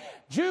around.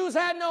 Jews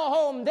had no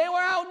home. They were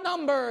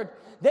outnumbered.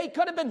 They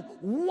could have been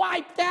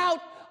wiped out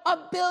 1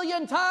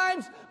 billion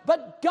times,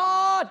 but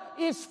God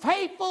is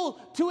faithful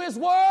to his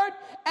word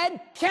and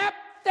kept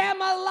them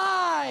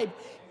alive,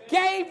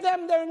 gave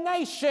them their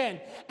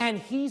nation, and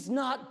he's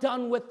not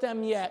done with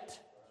them yet.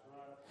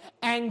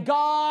 And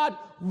God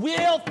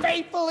will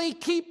faithfully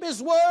keep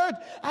his word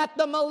at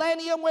the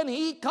millennium when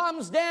he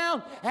comes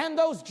down. And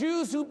those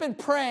Jews who've been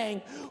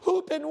praying,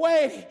 who've been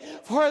waiting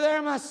for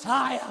their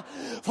Messiah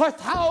for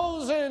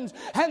thousands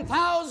and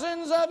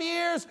thousands of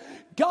years,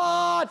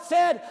 God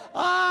said,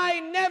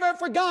 I never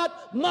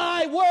forgot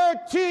my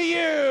word to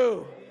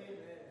you.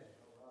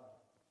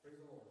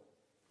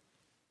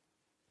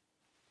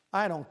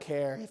 I don't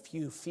care if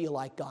you feel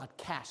like God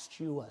cast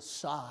you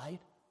aside.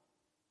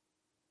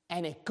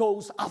 And it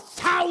goes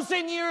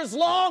 1,000 years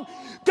long,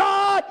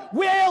 God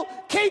will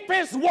keep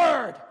his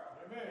word.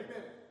 Amen.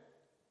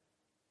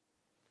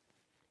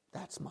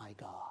 That's my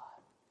God.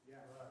 Yeah,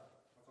 right.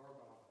 That's our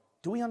God.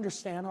 Do we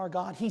understand our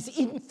God? He's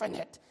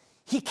infinite.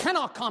 He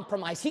cannot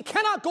compromise. He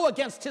cannot go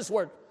against his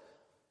word.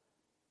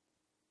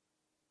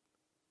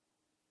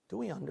 Do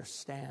we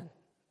understand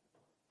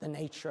the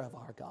nature of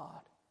our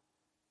God?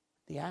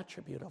 The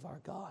attribute of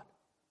our God?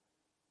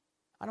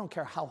 I don't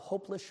care how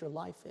hopeless your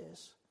life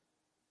is.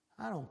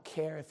 I don't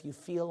care if you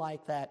feel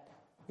like that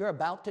you're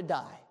about to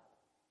die.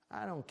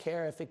 I don't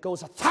care if it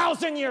goes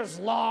 1,000 years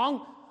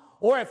long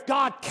or if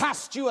God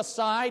cast you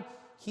aside.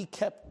 He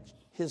kept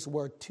his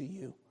word to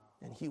you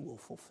and he will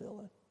fulfill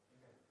it.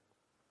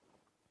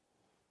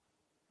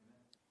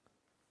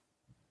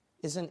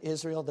 Isn't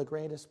Israel the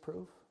greatest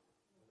proof?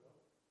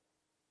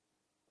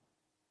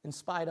 In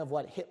spite of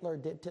what Hitler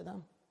did to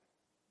them,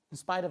 in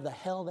spite of the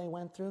hell they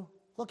went through,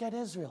 look at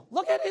Israel.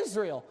 Look at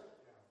Israel.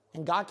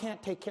 And God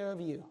can't take care of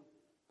you.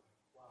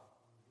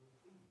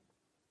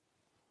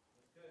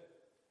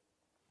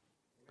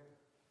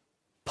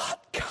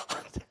 But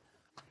God,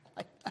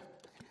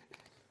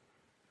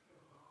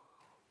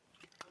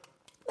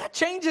 that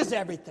changes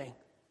everything.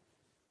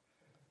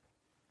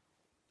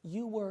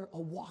 You were a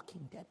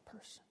walking dead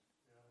person,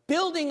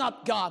 building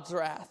up God's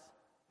wrath,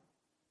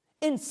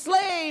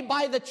 enslaved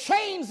by the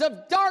chains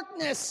of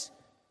darkness.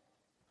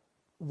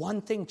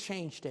 One thing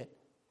changed it.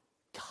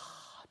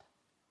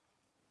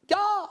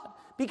 God,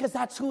 because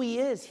that's who he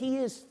is. He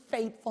is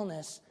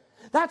faithfulness.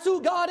 That's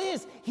who God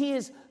is. He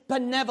is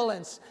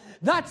benevolence.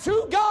 That's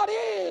who God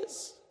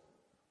is.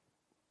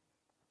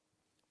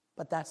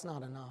 But that's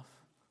not enough.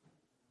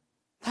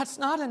 That's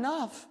not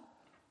enough.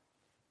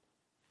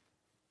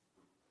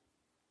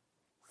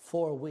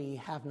 For we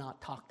have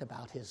not talked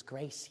about his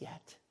grace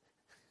yet.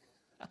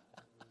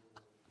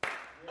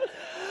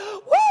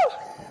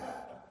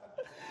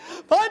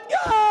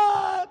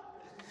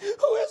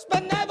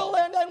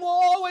 benevolent and will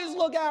always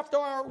look after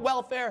our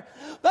welfare.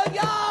 The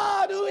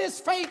God who is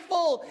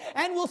faithful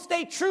and will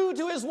stay true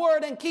to his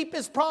word and keep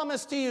his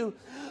promise to you.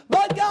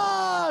 The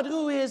God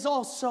who is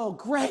also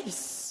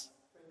grace.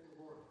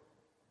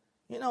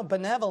 You know,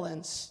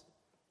 benevolence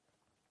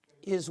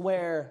is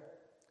where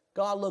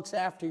God looks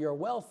after your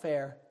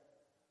welfare,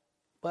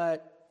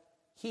 but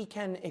he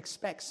can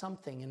expect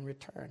something in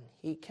return.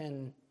 He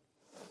can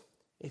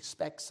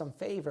expect some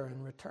favor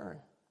in return.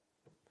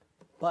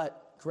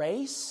 But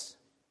grace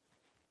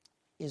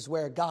is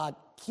where God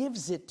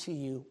gives it to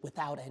you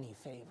without any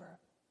favor.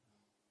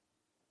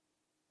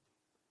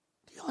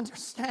 Do you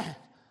understand?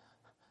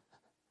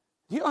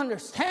 Do you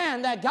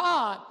understand that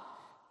God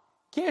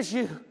gives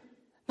you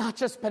not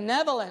just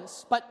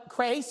benevolence, but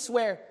grace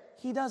where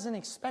he doesn't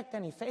expect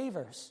any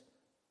favors?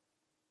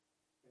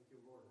 Thank you,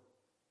 Lord.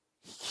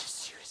 He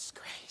gives you his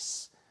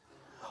grace.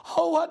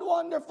 Oh, what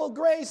wonderful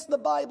grace the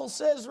Bible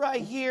says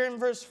right here in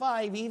verse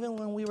 5. Even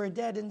when we were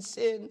dead in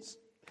sins,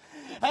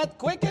 hath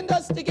quickened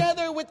us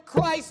together with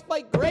Christ.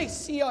 By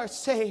grace ye are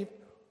saved.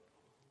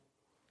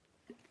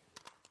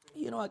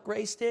 You know what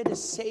grace did? It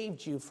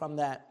saved you from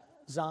that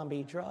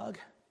zombie drug.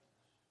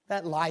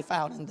 That life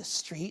out in the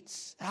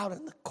streets, out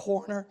in the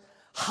corner,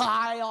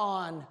 high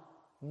on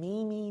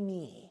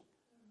me.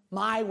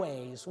 My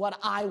ways, what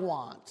I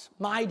want,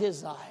 my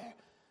desire.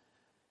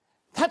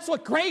 That's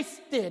what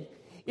grace did.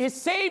 It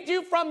saved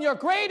you from your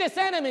greatest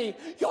enemy,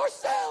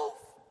 yourself.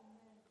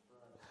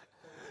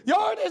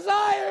 Your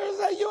desires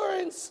that you were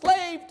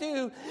enslaved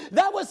to,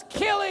 that was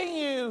killing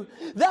you,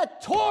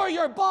 that tore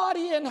your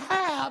body in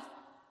half,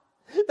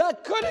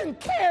 that couldn't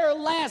care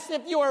less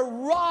if you were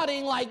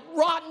rotting like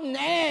rotten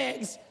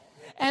eggs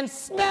and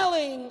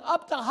smelling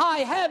up to high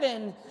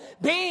heaven,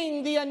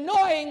 being the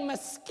annoying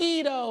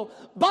mosquito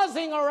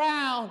buzzing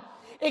around,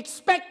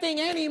 expecting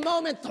any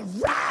moment the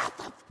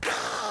wrath of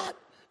God.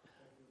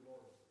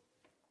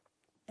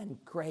 And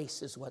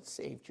grace is what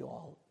saved you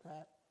all of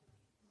that.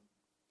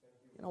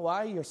 You know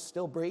why you're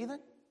still breathing?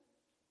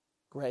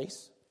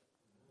 Grace.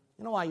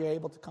 You know why you're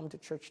able to come to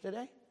church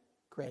today?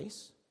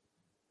 Grace.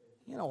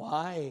 You know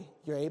why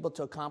you're able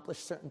to accomplish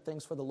certain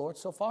things for the Lord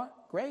so far?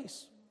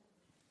 Grace.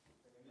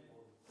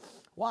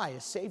 Why?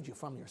 It saved you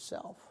from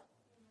yourself.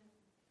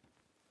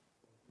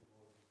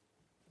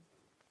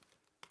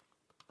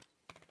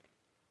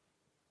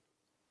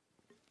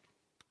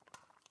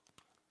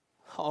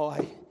 Oh,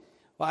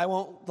 why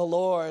won't the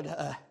Lord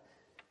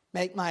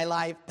make my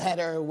life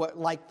better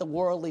like the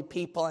worldly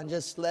people and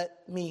just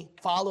let me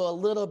follow a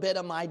little bit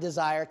of my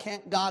desire?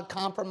 Can't God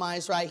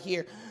compromise right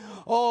here?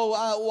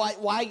 Oh,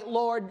 why,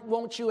 Lord,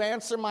 won't you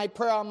answer my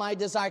prayer on my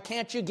desire?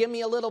 Can't you give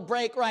me a little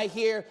break right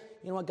here?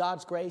 You know what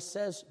God's grace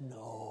says?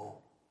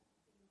 No.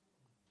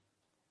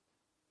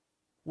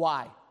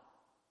 Why?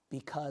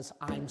 Because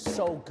I'm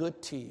so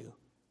good to you,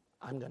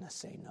 I'm going to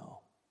say no.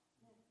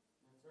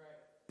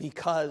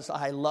 Because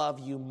I love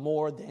you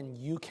more than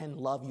you can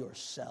love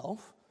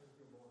yourself,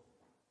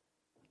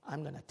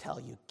 I'm going to tell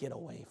you, get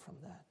away from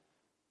that.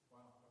 Wow,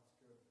 that's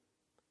good.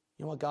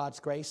 You know what God's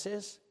grace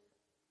is?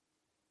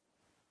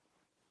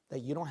 That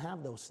you don't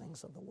have those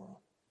things of the world.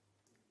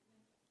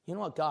 You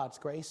know what God's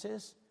grace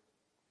is?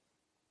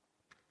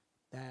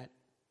 That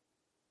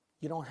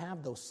you don't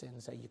have those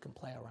sins that you can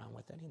play around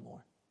with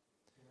anymore.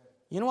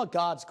 You know what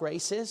God's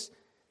grace is?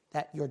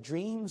 That your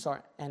dreams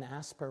and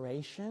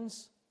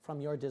aspirations from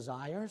your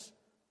desires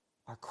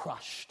are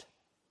crushed.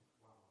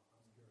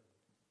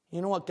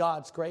 You know what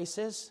God's grace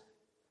is?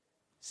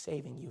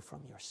 Saving you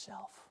from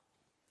yourself.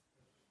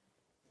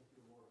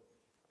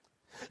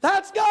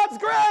 That's God's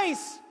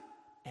grace.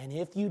 And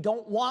if you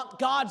don't want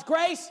God's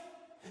grace,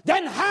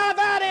 then have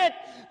at it.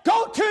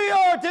 Go to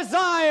your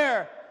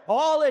desire.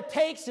 All it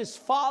takes is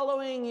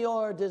following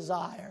your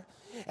desire.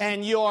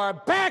 And you're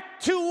back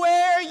to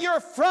where you're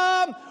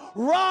from,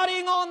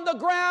 rotting on the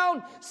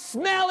ground,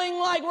 smelling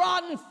like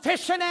rotten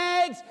fish and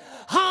eggs,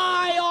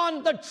 high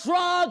on the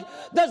drug,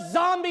 the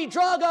zombie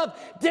drug of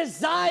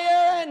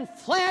desire and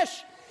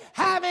flesh,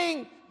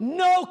 having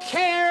no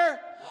care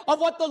of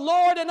what the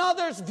Lord and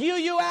others view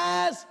you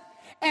as,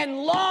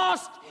 and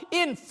lost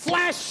in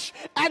flesh,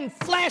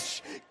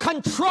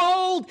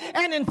 controlled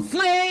and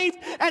enslaved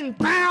and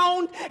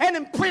bound and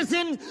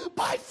imprisoned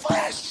by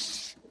flesh.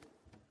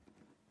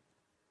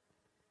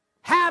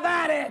 Have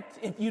at it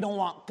if you don't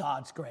want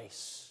God's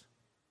grace.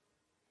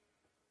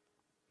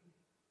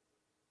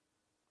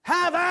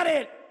 Have at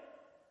it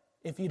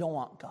if you don't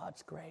want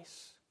God's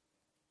grace.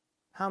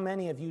 How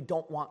many of you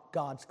don't want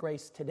God's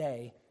grace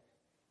today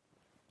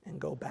and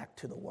go back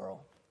to the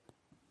world?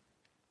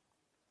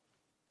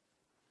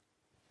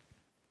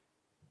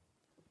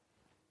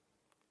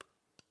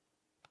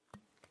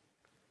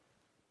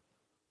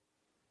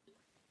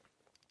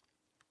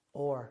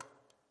 Or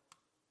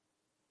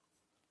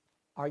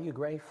are you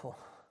grateful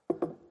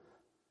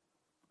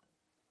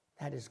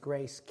that His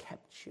grace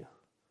kept you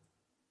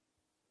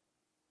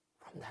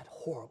from that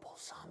horrible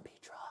zombie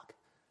drug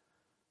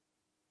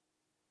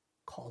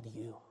called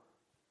you?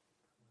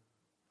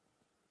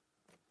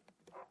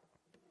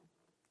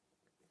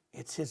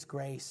 It's His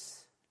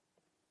grace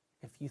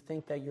if you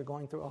think that you're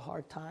going through a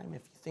hard time,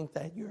 if you think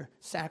that you're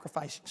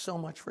sacrificing so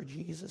much for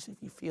Jesus, if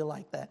you feel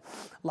like that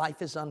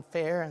life is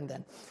unfair, and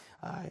then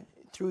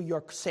through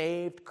your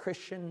saved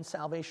Christian,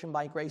 salvation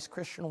by grace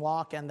Christian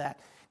walk, and that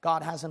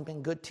God hasn't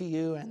been good to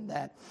you, and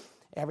that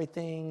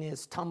everything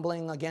is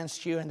tumbling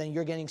against you, and then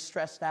you're getting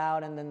stressed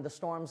out, and then the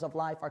storms of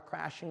life are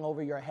crashing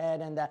over your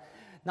head, and that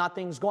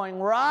nothing's going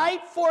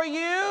right for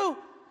you,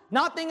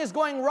 nothing is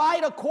going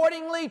right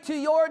accordingly to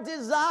your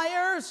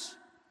desires.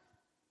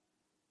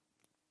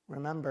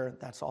 Remember,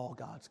 that's all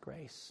God's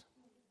grace.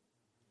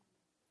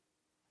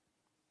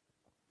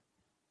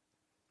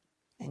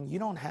 And you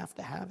don't have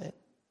to have it.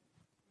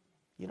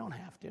 You don't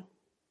have to.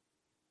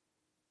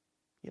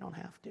 You don't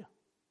have to.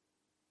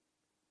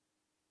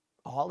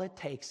 All it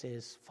takes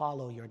is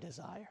follow your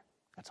desire.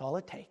 That's all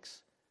it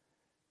takes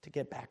to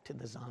get back to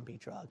the zombie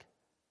drug.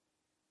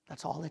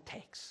 That's all it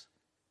takes.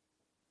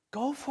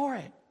 Go for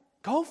it.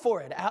 Go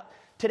for it.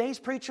 Today's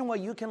preaching, what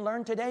you can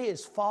learn today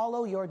is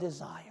follow your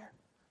desire.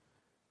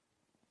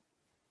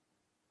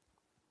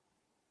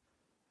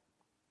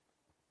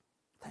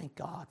 Thank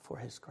God for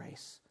His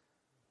grace.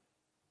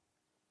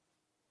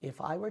 If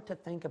I were to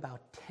think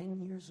about 10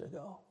 years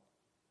ago,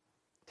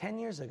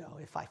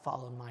 if I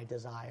followed my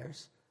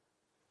desires,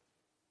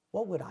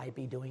 what would I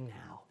be doing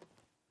now?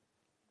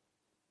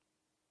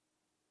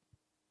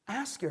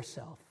 Ask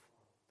yourself,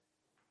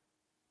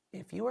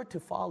 if you were to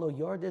follow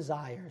your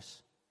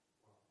desires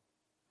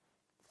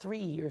 3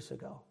 years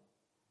ago,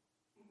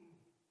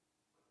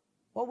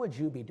 what would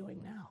you be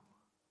doing now?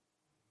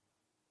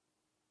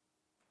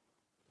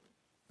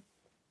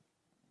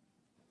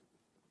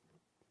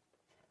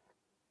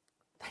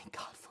 Thank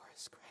God for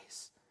His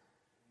grace.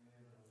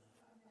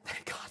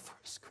 Thank God for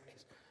His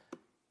grace.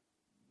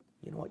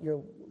 You know what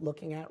you're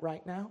looking at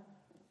right now?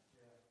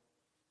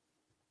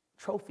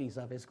 Trophies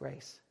of His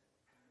grace.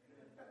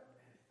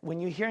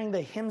 When you're hearing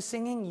the hymn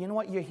singing, you know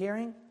what you're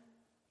hearing?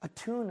 A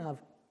tune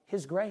of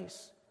His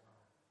grace.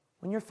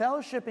 When you're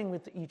fellowshipping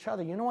with each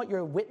other, you know what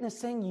you're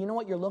witnessing? You know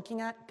what you're looking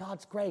at?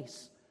 God's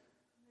grace.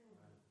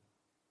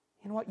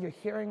 You know what you're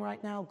hearing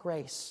right now?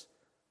 Grace.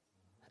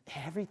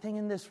 Everything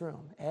in this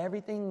room,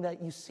 everything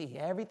that you see,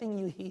 everything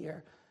you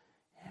hear,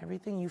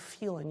 everything you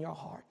feel in your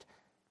heart,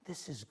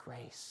 this is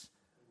grace.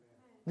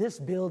 This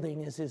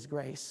building is His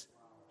grace.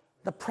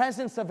 The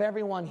presence of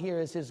everyone here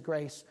is His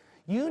grace.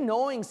 You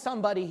knowing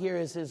somebody here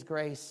is His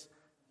grace.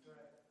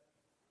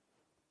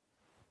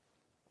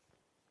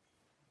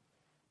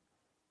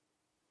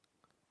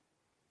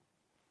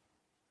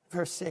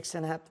 Verse 6,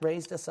 and hath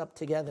raised us up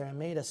together and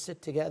made us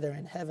sit together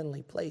in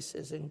heavenly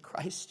places in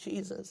Christ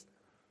Jesus.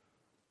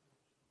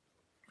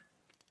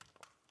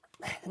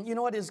 And you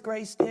know what His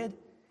grace did?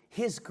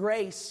 His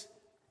grace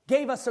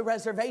gave us a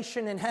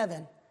reservation in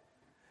heaven.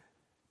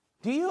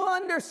 Do you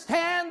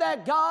understand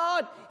that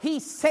God, He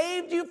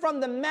saved you from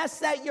the mess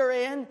that you're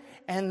in?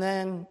 And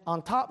then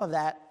on top of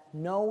that,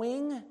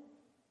 knowing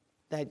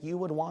that you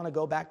would want to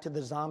go back to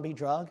the zombie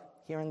drug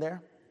here and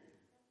there?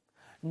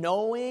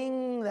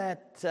 Knowing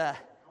that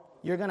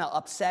you're going to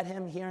upset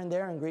Him here and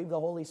there and grieve the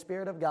Holy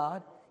Spirit of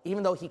God?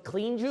 Even though He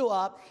cleaned you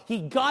up, He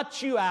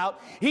got you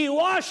out, He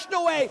washed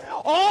away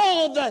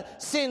all the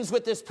sins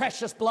with His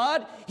precious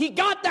blood. He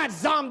got that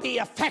zombie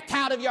effect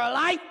out of your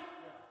life.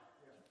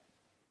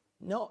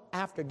 No,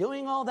 after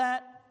doing all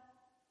that,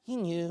 He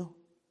knew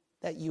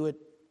that you would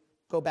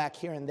go back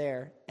here and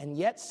there, and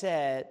yet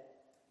said,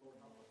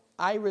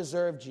 I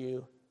reserved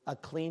you a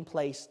clean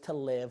place to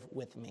live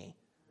with me.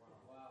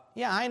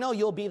 Yeah, I know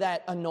you'll be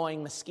that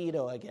annoying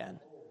mosquito again,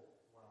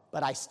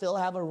 but I still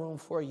have a room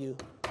for you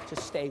to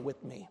stay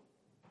with me.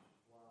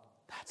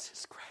 That's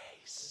His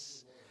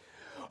grace.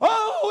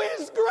 Oh,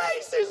 His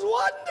grace is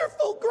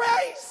wonderful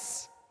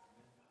grace.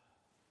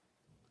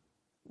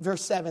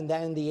 Verse 7,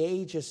 that in the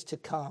ages to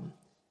come,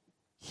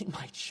 He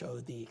might show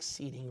the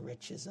exceeding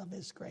riches of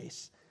His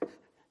grace.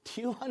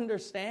 Do you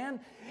understand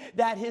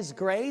that His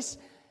grace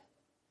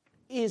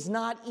is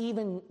not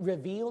even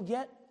revealed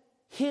yet?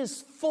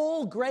 His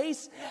full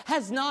grace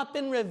has not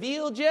been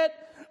revealed yet.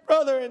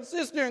 Brother and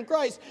sister in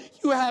Christ,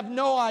 you have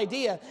no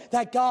idea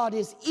that God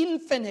is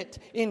infinite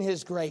in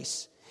His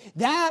grace.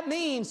 That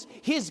means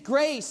His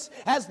grace,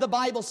 as the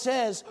Bible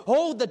says,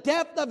 oh, the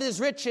depth of His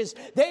riches,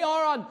 they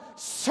are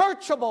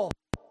unsearchable.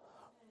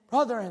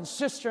 Brother and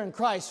sister in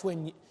Christ,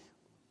 when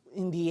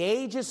in the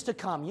ages to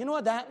come, you know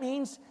what that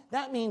means?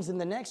 That means in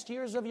the next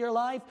years of your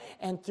life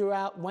and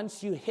throughout,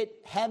 once you hit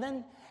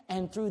heaven,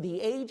 and through the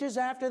ages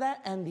after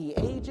that, and the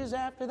ages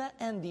after that,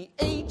 and the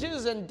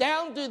ages, and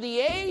down to the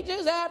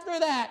ages after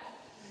that,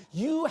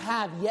 you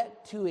have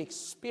yet to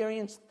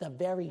experience the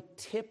very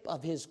tip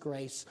of His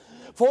grace.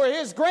 For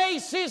His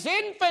grace is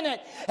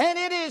infinite, and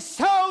it is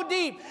so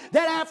deep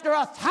that after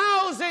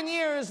 1,000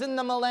 years in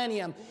the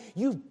millennium,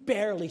 you've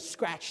barely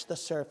scratched the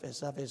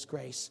surface of His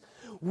grace.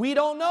 We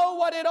don't know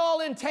what it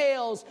all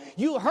entails.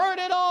 You heard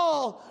it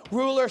all.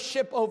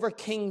 Rulership over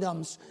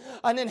kingdoms,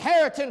 an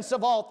inheritance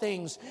of all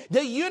things.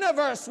 The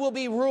universe will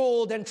be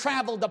ruled and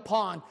traveled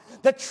upon.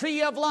 The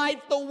tree of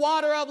life, the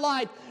water of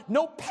life.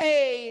 No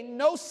pain,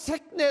 no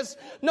sickness,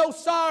 no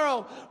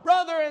sorrow.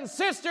 Brother and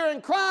sister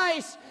in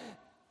Christ,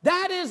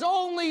 that is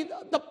only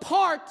the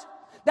part.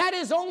 That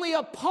is only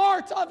a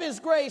part of His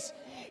grace.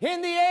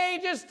 In the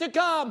ages to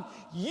come,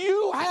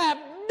 you have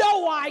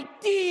no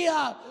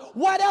idea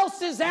what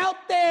else is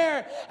out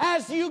there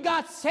as you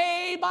got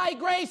saved by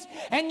grace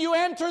and you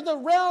enter the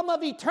realm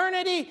of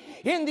eternity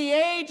in the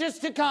ages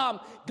to come.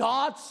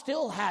 God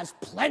still has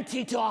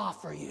plenty to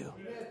offer you.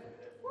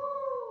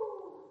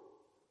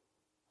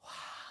 Wow.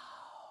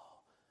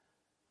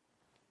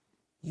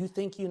 You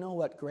think you know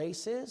what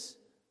grace is?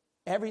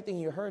 Everything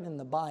you heard in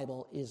the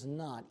Bible is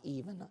not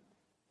even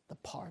the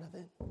part of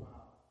it.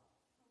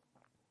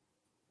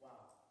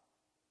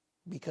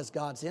 Because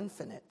God's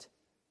infinite,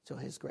 so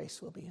His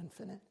grace will be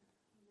infinite.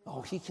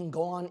 Oh, He can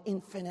go on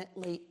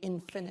infinitely,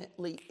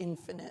 infinitely,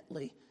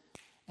 infinitely.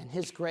 And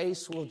His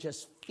grace will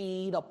just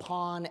feed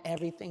upon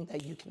everything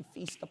that you can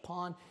feast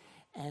upon.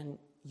 And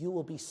you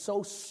will be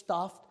so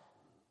stuffed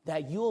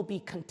that you will be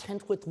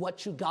content with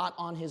what you got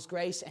on His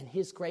grace. And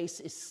His grace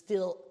is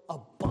still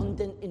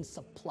abundant in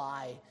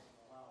supply.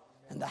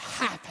 And the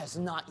half has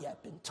not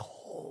yet been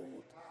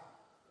told.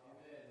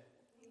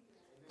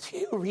 Do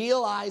you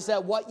realize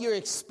that what you're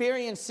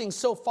experiencing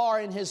so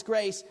far in His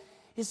grace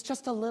is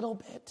just a little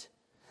bit?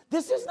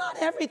 This is not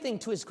everything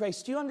to His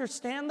grace. Do you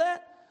understand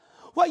that?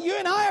 What you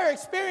and I are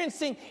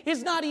experiencing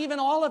is not even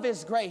all of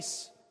His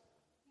grace.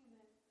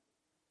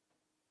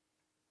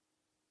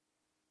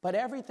 But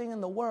everything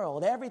in the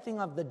world, everything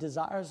of the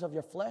desires of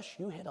your flesh,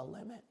 you hit a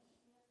limit.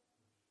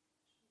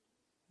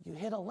 You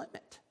hit a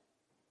limit.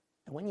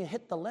 And when you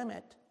hit the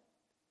limit,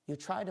 you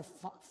try to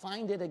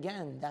find it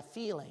again, that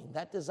feeling,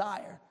 that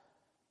desire,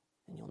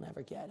 and you'll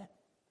never get it.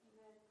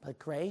 But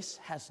grace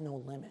has no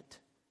limit.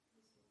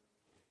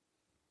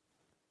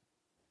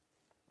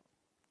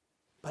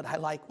 But I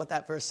like what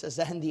that verse says.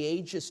 And the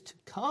ages to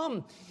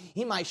come,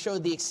 He might show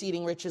the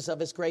exceeding riches of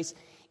His grace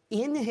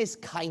in His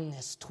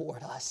kindness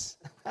toward us.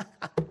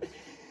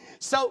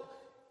 So,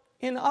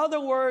 in other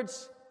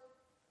words,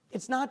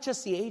 it's not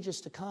just the ages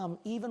to come.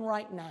 Even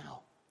right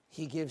now,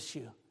 He gives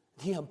you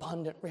the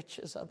abundant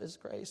riches of His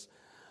grace.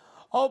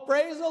 Oh,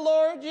 praise the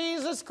Lord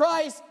Jesus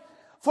Christ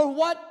for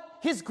what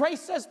His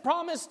grace has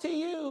promised to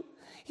you.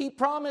 He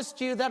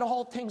promised you that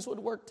all things would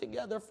work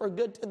together for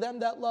good to them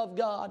that love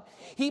God.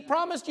 He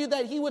promised you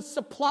that He would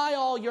supply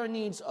all your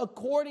needs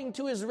according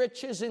to His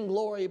riches in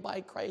glory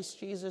by Christ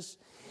Jesus.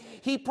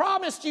 He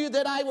promised you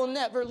that I will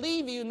never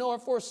leave you nor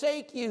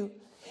forsake you.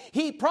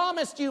 He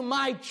promised you,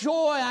 my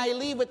joy I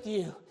leave with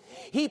you.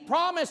 He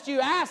promised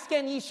you, ask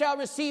and ye shall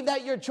receive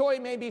that your joy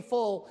may be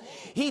full.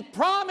 He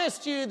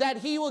promised you that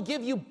He will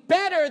give you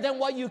better than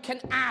what you can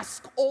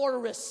ask or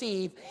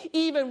receive,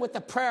 even with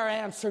the prayer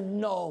answer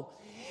no.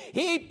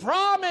 He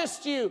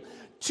promised you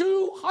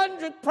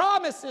 200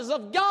 promises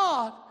of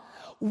God.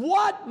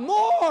 What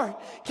more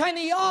can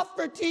He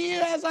offer to you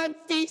as I'm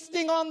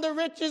feasting on the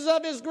riches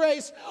of His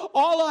grace?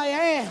 All I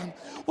am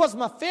was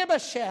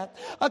Mephibosheth,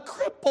 a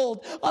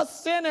crippled, a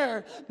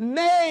sinner,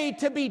 made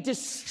to be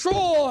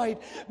destroyed,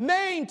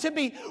 made to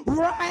be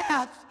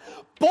wrath,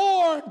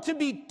 born to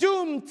be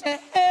doomed to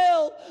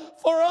hell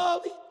for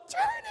all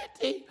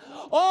eternity.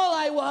 All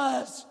I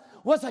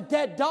was a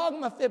dead dog,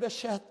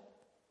 Mephibosheth.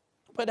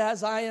 But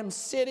as I am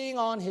sitting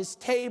on His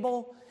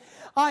table,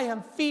 I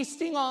am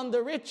feasting on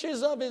the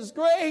riches of His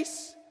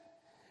grace.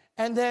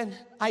 And then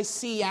I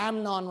see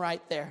Amnon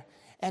right there.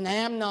 And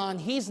Amnon,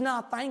 he's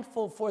not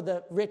thankful for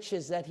the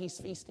riches that he's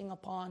feasting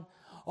upon.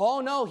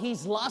 Oh no,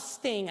 he's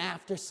lusting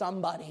after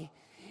somebody.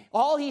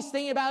 All he's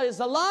thinking about is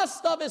the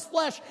lust of his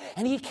flesh.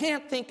 And he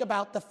can't think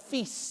about the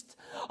feast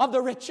of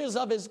the riches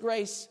of His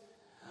grace.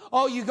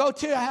 Oh, you go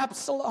to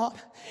Absalom.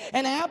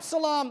 And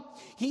Absalom,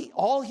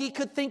 all he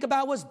could think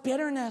about was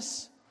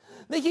bitterness.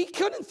 He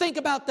couldn't think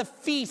about the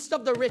feast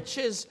of the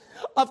riches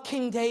of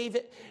King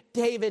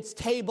David's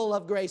table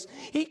of grace.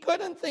 He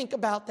couldn't think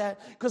about that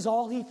because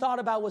all he thought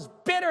about was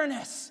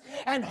bitterness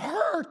and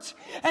hurt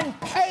and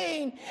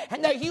pain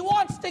and that he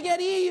wants to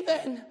get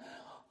even.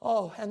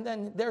 Oh, and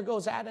then there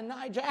goes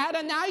Adonijah.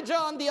 Adonijah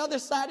on the other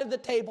side of the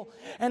table.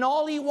 And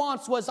all he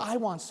wants was, I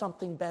want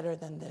something better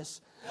than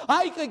this.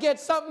 I could get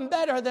something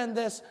better than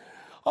this.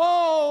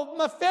 Oh,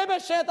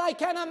 Mephibosheth, I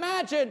can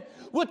imagine,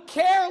 would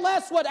care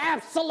less what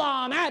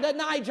Absalom,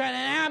 Adonijah,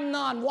 and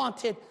Amnon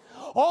wanted.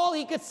 All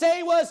he could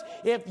say was,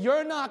 if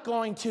you're not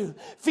going to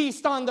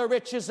feast on the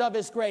riches of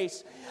His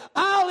grace,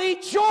 I'll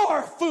eat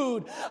your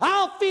food.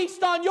 I'll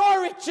feast on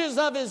your riches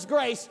of His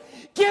grace.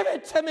 Give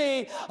it to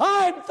me.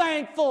 I'm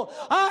thankful.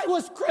 I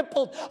was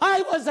crippled.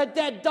 I was a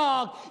dead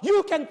dog.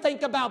 You can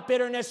think about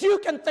bitterness. You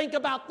can think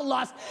about the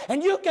lust.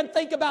 And you can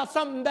think about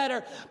something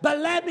better. But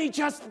let me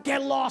just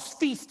get lost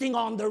feasting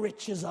on the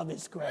riches of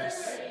His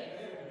grace. Amen.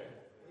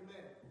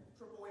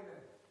 Triple amen.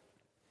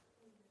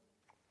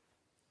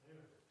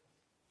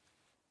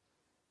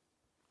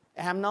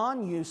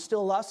 Amnon, you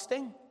still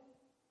lusting?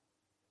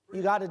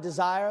 You got a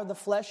desire of the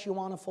flesh you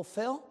want to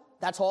fulfill?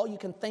 That's all you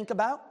can think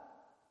about?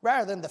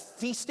 Rather than the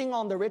feasting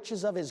on the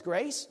riches of his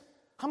grace?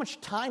 How much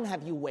time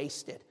have you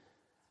wasted?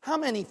 How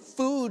many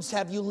foods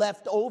have you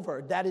left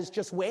over that is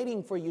just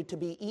waiting for you to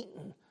be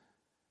eaten?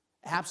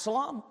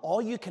 Absalom,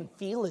 all you can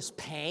feel is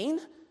pain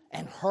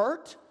and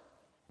hurt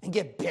and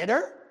get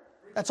bitter?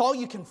 That's all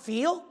you can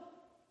feel?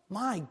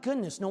 My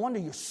goodness, no wonder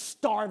you're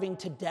starving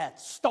to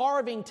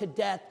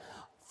death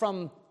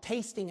from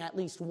tasting at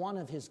least one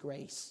of his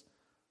grace.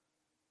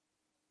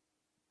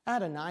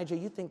 Adonijah,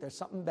 you think there's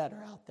something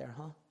better out there,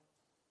 huh?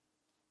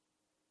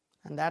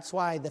 And that's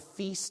why the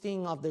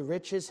feasting of the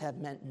riches have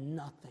meant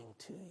nothing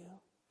to you.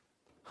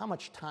 How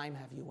much time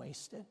have you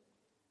wasted?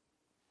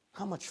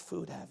 How much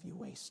food have you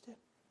wasted?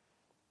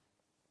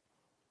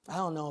 I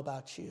don't know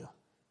about you,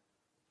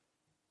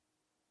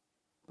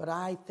 but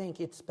I think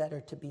it's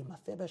better to be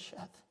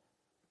Mephibosheth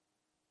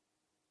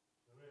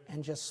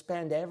and just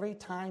spend every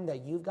time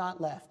that you've got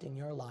left in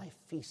your life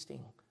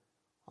feasting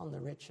on the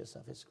riches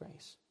of his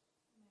grace.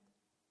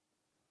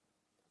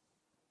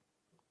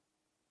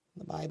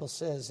 The Bible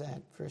says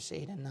at verse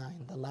 8 and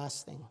 9, the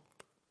last thing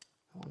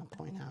I want to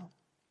point out.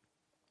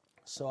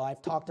 So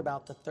I've talked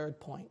about the third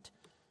point,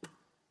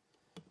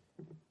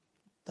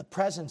 the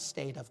present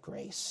state of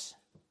grace,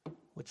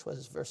 which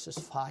was verses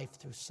 5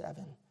 through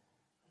 7.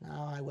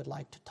 Now I would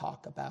like to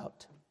talk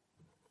about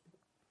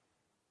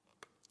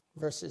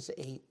verses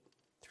 8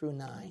 through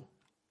 9.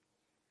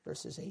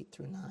 Verses 8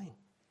 through 9.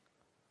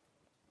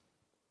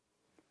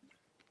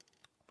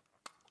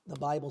 The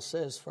Bible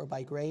says, "For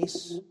by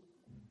grace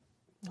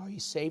are ye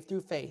saved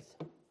through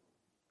faith,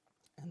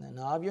 and then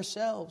not of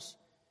yourselves.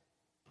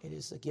 It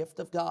is the gift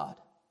of God,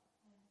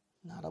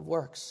 not of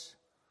works,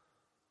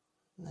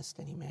 lest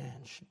any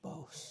man should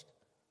boast."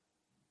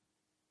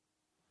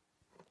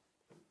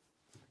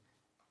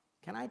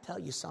 Can I tell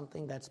you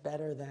something that's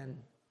better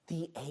than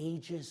the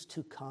ages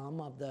to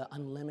come of the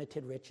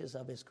unlimited riches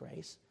of his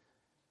grace?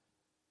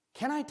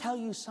 Can I tell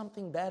you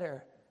something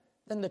better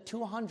than the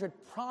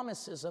 200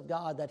 promises of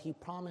God that he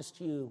promised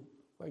you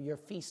where you're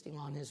feasting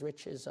on his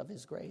riches of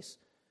his grace?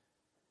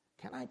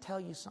 Can I tell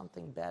you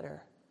something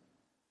better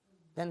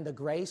than the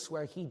grace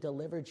where he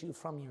delivered you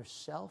from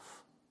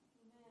yourself,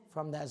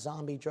 from that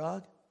zombie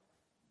drug?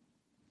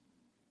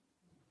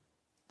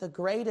 The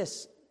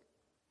greatest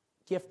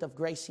gift of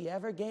grace he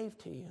ever gave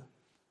to you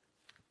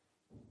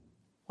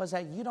was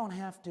that you don't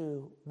have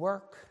to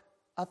work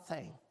a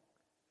thing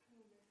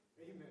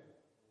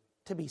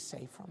to be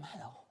saved from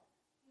hell.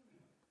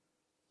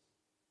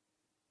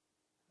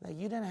 That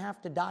you didn't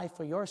have to die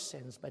for your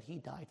sins, but he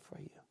died for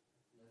you.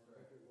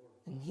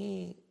 And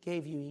he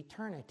gave you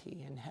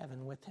eternity in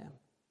heaven with him.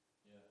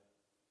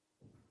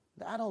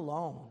 That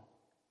alone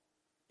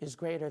is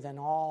greater than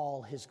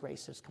all his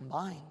graces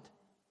combined.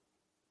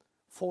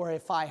 For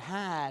if I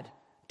had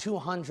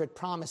 200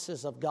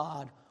 promises of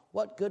God,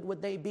 what good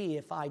would they be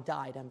if I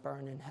died and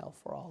burned in hell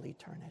for all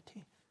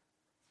eternity?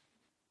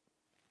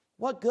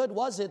 What good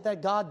was it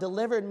that God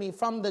delivered me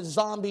from the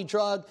zombie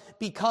drug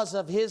because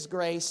of his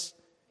grace,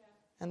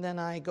 and then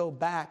I go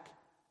back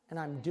and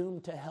I'm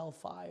doomed to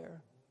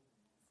hellfire?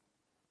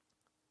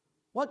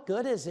 What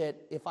good is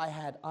it if I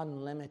had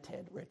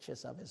unlimited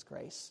riches of his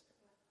grace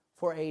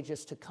for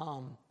ages to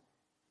come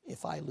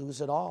if I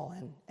lose it all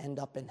and end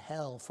up in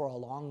hell for a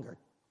longer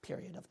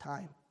period of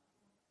time?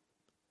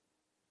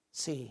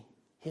 See,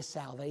 his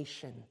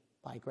salvation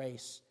by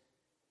grace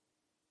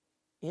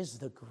is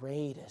the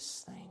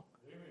greatest thing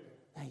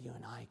that you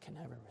and I can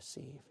ever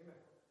receive.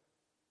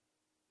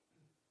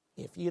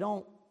 If you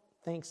don't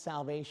think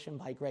salvation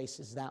by grace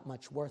is that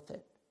much worth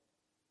it,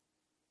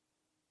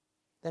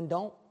 then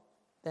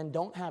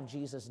don't have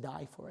Jesus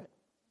die for it.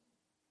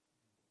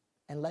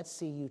 And let's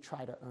see you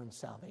try to earn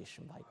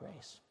salvation by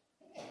grace.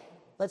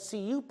 Let's see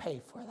you pay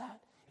for that.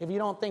 If you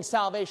don't think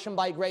salvation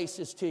by grace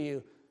is to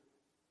you,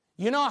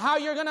 you know how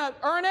you're going to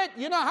earn it?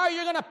 You know how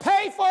you're going to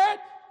pay for it?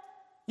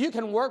 You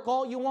can work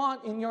all you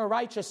want in your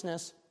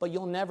righteousness, but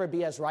you'll never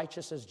be as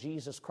righteous as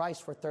Jesus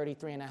Christ for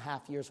 33 and a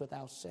half years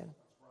without sin.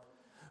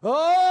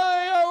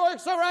 Oh, your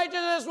works of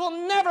righteousness will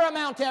never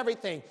amount to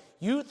everything.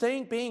 You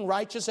think being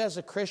righteous as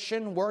a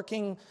Christian,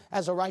 working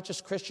as a righteous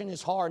Christian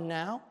is hard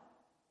now?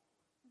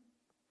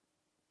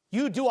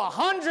 You do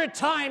 100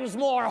 times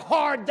more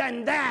hard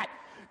than that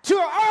to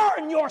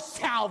earn your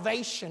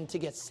salvation to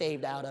get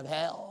saved out of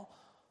hell.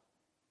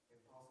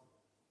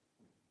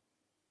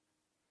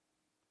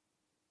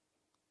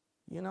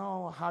 You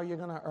know how you're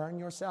going to earn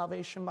your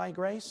salvation by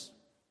grace?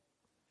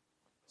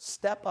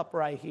 Step up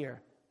right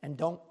here and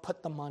don't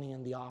put the money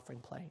in the offering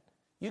plate.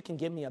 You can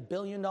give me $1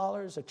 billion,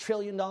 $1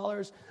 trillion,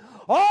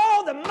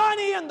 all the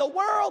money in the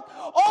world,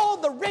 all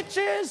the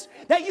riches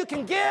that you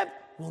can give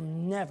will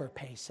never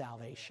pay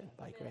salvation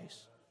by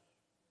grace.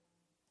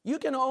 You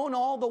can own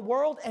all the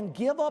world and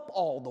give up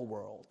all the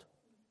world,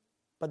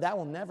 but that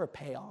will never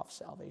pay off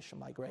salvation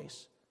by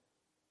grace.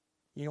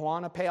 You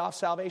want to pay off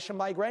salvation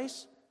by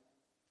grace?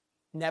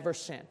 Never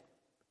sin.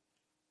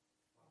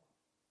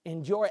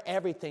 Endure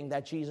everything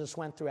that Jesus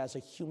went through as a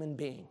human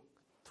being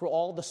through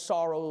all the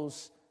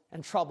sorrows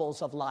and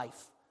troubles of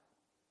life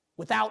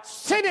without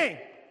sinning.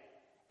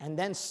 And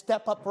then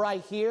step up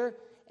right here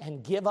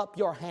and give up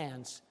your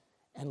hands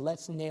and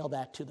let's nail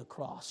that to the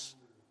cross.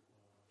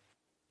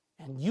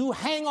 And you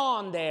hang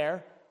on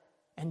there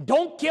and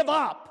don't give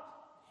up.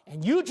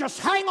 And you just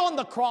hang on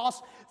the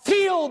cross,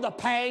 feel the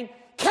pain,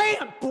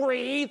 can't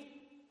breathe,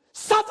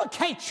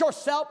 suffocate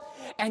yourself,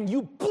 and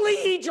you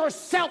bleed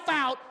yourself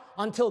out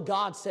until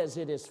God says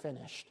it is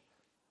finished.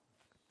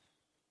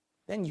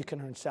 Then you can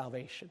earn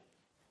salvation.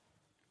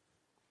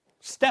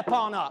 Step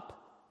on up.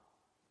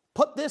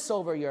 Put this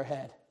over your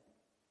head.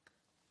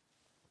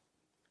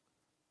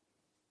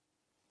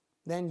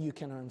 Then you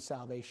can earn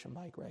salvation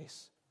by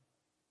grace.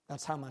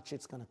 That's how much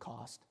it's going to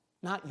cost.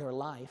 Not your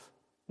life,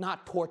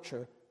 not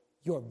torture,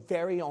 your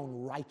very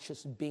own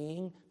righteous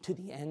being to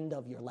the end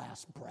of your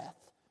last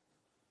breath.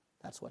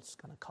 That's what it's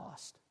going to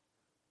cost.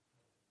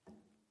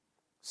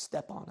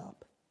 Step on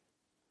up.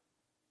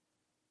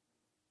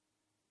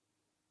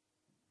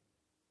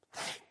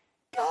 Thank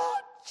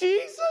God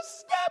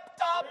Jesus stepped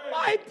up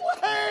my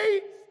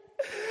place.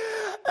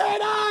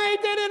 And I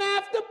didn't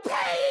have to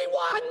pay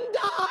one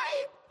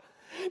dime.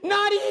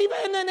 Not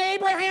even an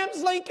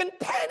Abraham's Lincoln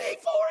penny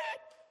for it.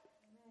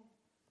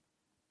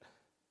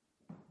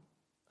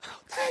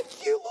 Oh,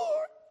 thank you,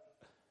 Lord.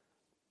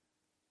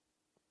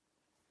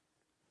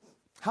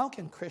 How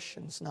can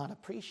Christians not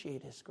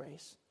appreciate His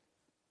grace?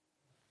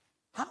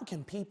 How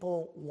can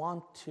people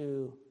want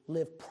to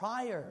live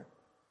prior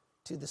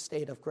to the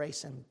state of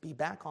grace and be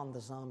back on the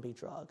zombie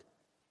drug?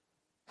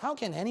 How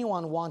can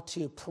anyone want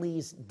to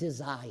please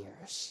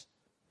desires?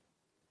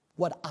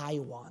 What I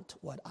want.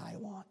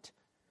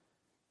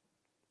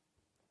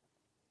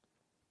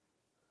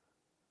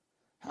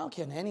 How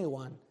can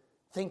anyone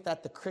think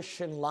that the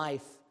Christian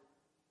life,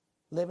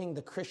 living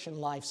the Christian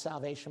life,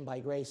 salvation by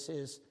grace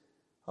is,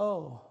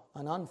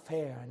 an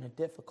unfair and a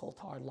difficult,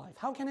 hard life?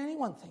 How can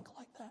anyone think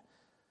like that?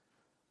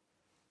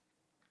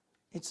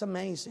 It's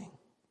amazing.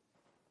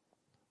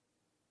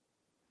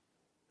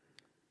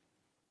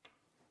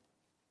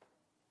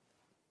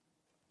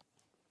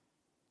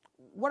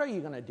 What are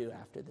you going to do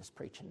after this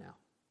preaching now?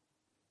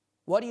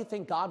 What do you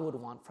think God would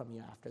want from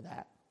you after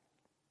that?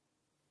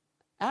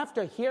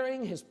 After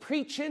hearing His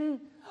preaching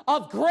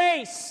of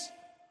grace,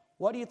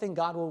 what do you think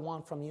God will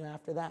want from you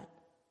after that?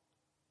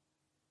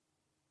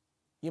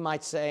 You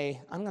might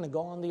say, I'm going to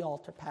go on the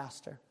altar,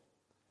 Pastor,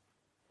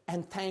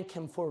 and thank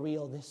Him for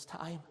real this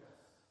time,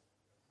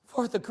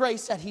 for the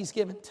grace that He's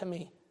given to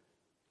me.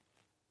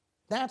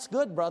 That's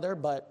good, brother,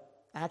 but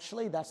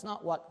actually that's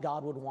not what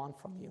God would want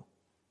from you.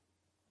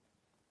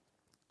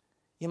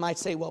 You might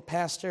say, well,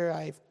 Pastor,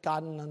 I've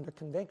gotten under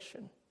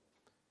conviction.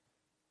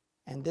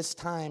 And this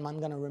time I'm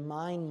going to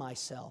remind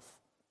myself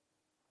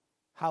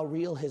how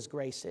real His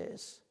grace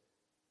is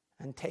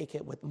and take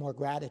it with more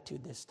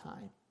gratitude this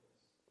time.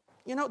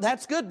 You know,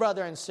 that's good,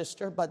 brother and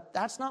sister, but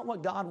that's not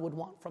what God would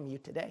want from you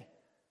today.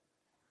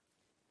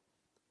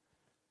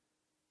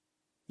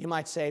 You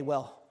might say,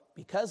 well,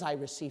 because I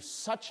received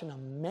such an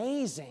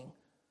amazing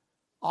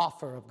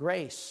offer of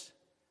grace,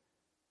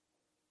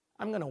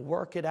 I'm going to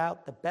work it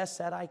out the best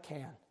that I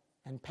can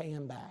and pay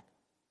Him back.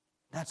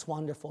 That's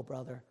wonderful,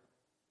 brother.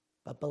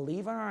 But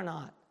believe it or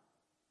not,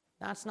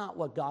 that's not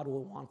what God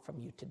will want from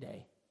you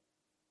today.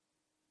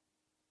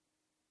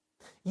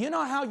 You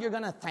know how you're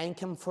going to thank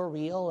Him for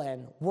real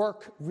and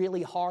work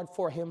really hard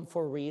for Him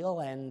for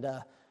real and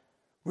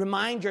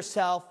remind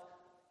yourself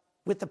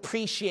with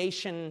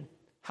appreciation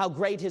how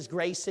great His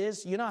grace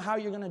is? You know how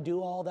you're going to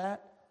do all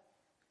that?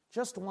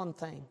 Just one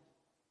thing.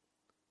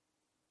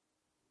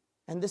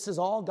 And this is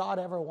all God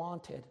ever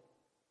wanted.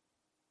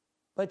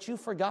 But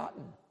you've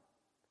forgotten.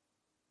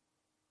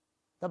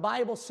 The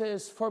Bible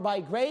says, for by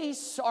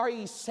grace are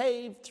ye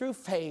saved through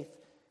faith,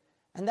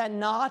 and that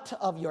not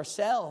of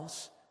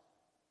yourselves.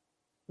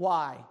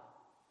 Why?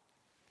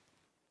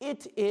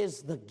 It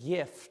is the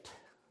gift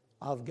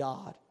of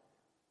God.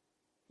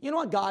 You know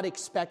what God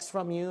expects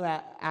from you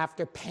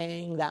after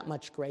paying that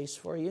much grace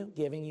for you,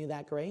 giving you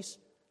that grace?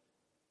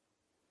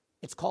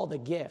 It's called a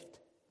gift.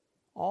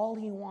 All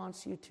He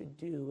wants you to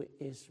do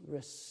is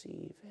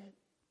receive it.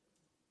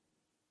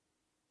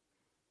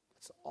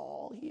 That's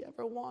all He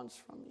ever wants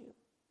from you,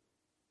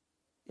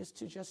 is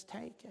to just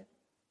take it.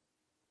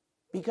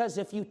 Because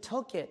if you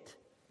took it,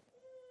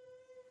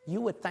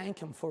 you would thank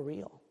Him for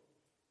real.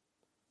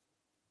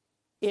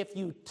 If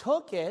you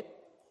took it,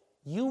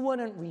 you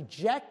wouldn't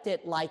reject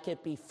it like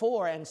it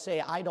before and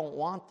say, I don't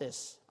want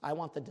this. I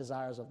want the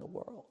desires of the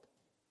world.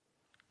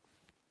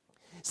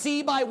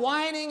 See, by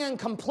whining and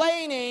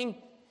complaining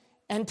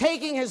and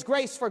taking His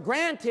grace for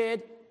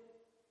granted,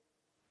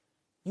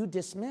 you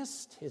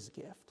dismissed His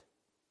gift.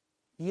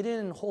 You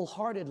didn't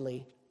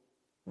wholeheartedly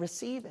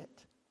receive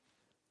it.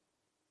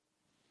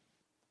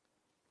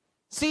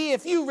 See,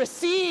 if you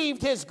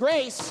received His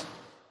grace,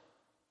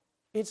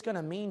 it's going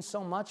to mean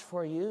so much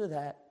for you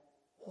that,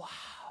 wow,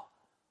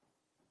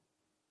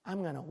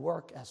 I'm going to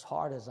work as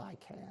hard as I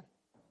can.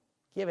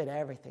 Give it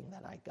everything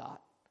that I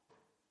got.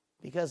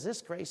 Because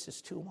this grace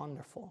is too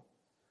wonderful.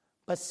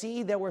 But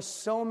see, there were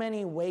so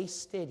many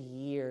wasted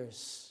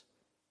years,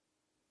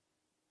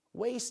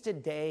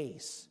 wasted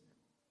days,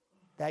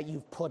 that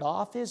you've put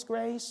off His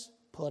grace,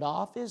 put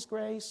off His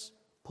grace,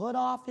 put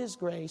off His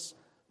grace,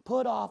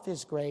 put off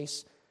His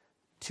grace,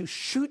 to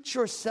shoot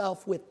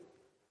yourself with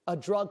a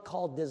drug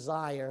called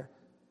desire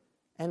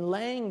and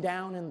laying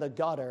down in the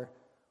gutter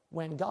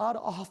when God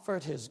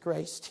offered His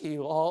grace to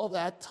you all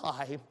that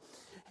time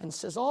and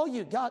says, all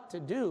you got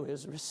to do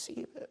is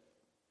receive it.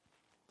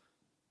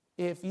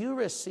 If you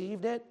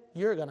received it,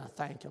 you're going to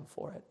thank Him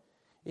for it.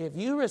 If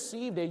you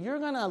received it, you're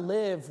going to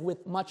live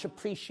with much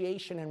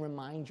appreciation and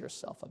remind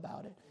yourself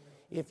about it.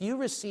 If you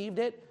received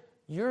it,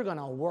 you're going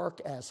to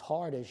work as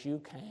hard as you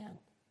can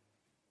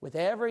with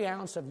every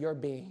ounce of your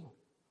being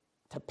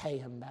to pay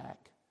Him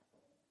back.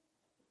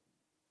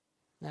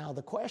 Now,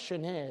 the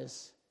question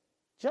is,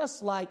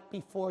 just like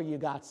before you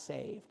got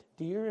saved,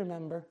 do you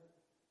remember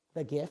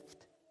the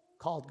gift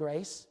called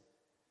grace?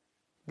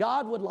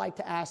 God would like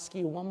to ask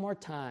you one more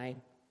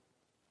time,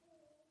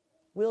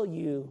 will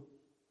you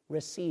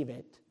receive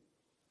it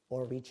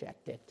or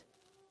reject it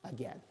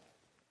again?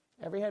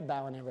 Every head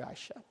bowed and every eye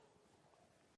shut.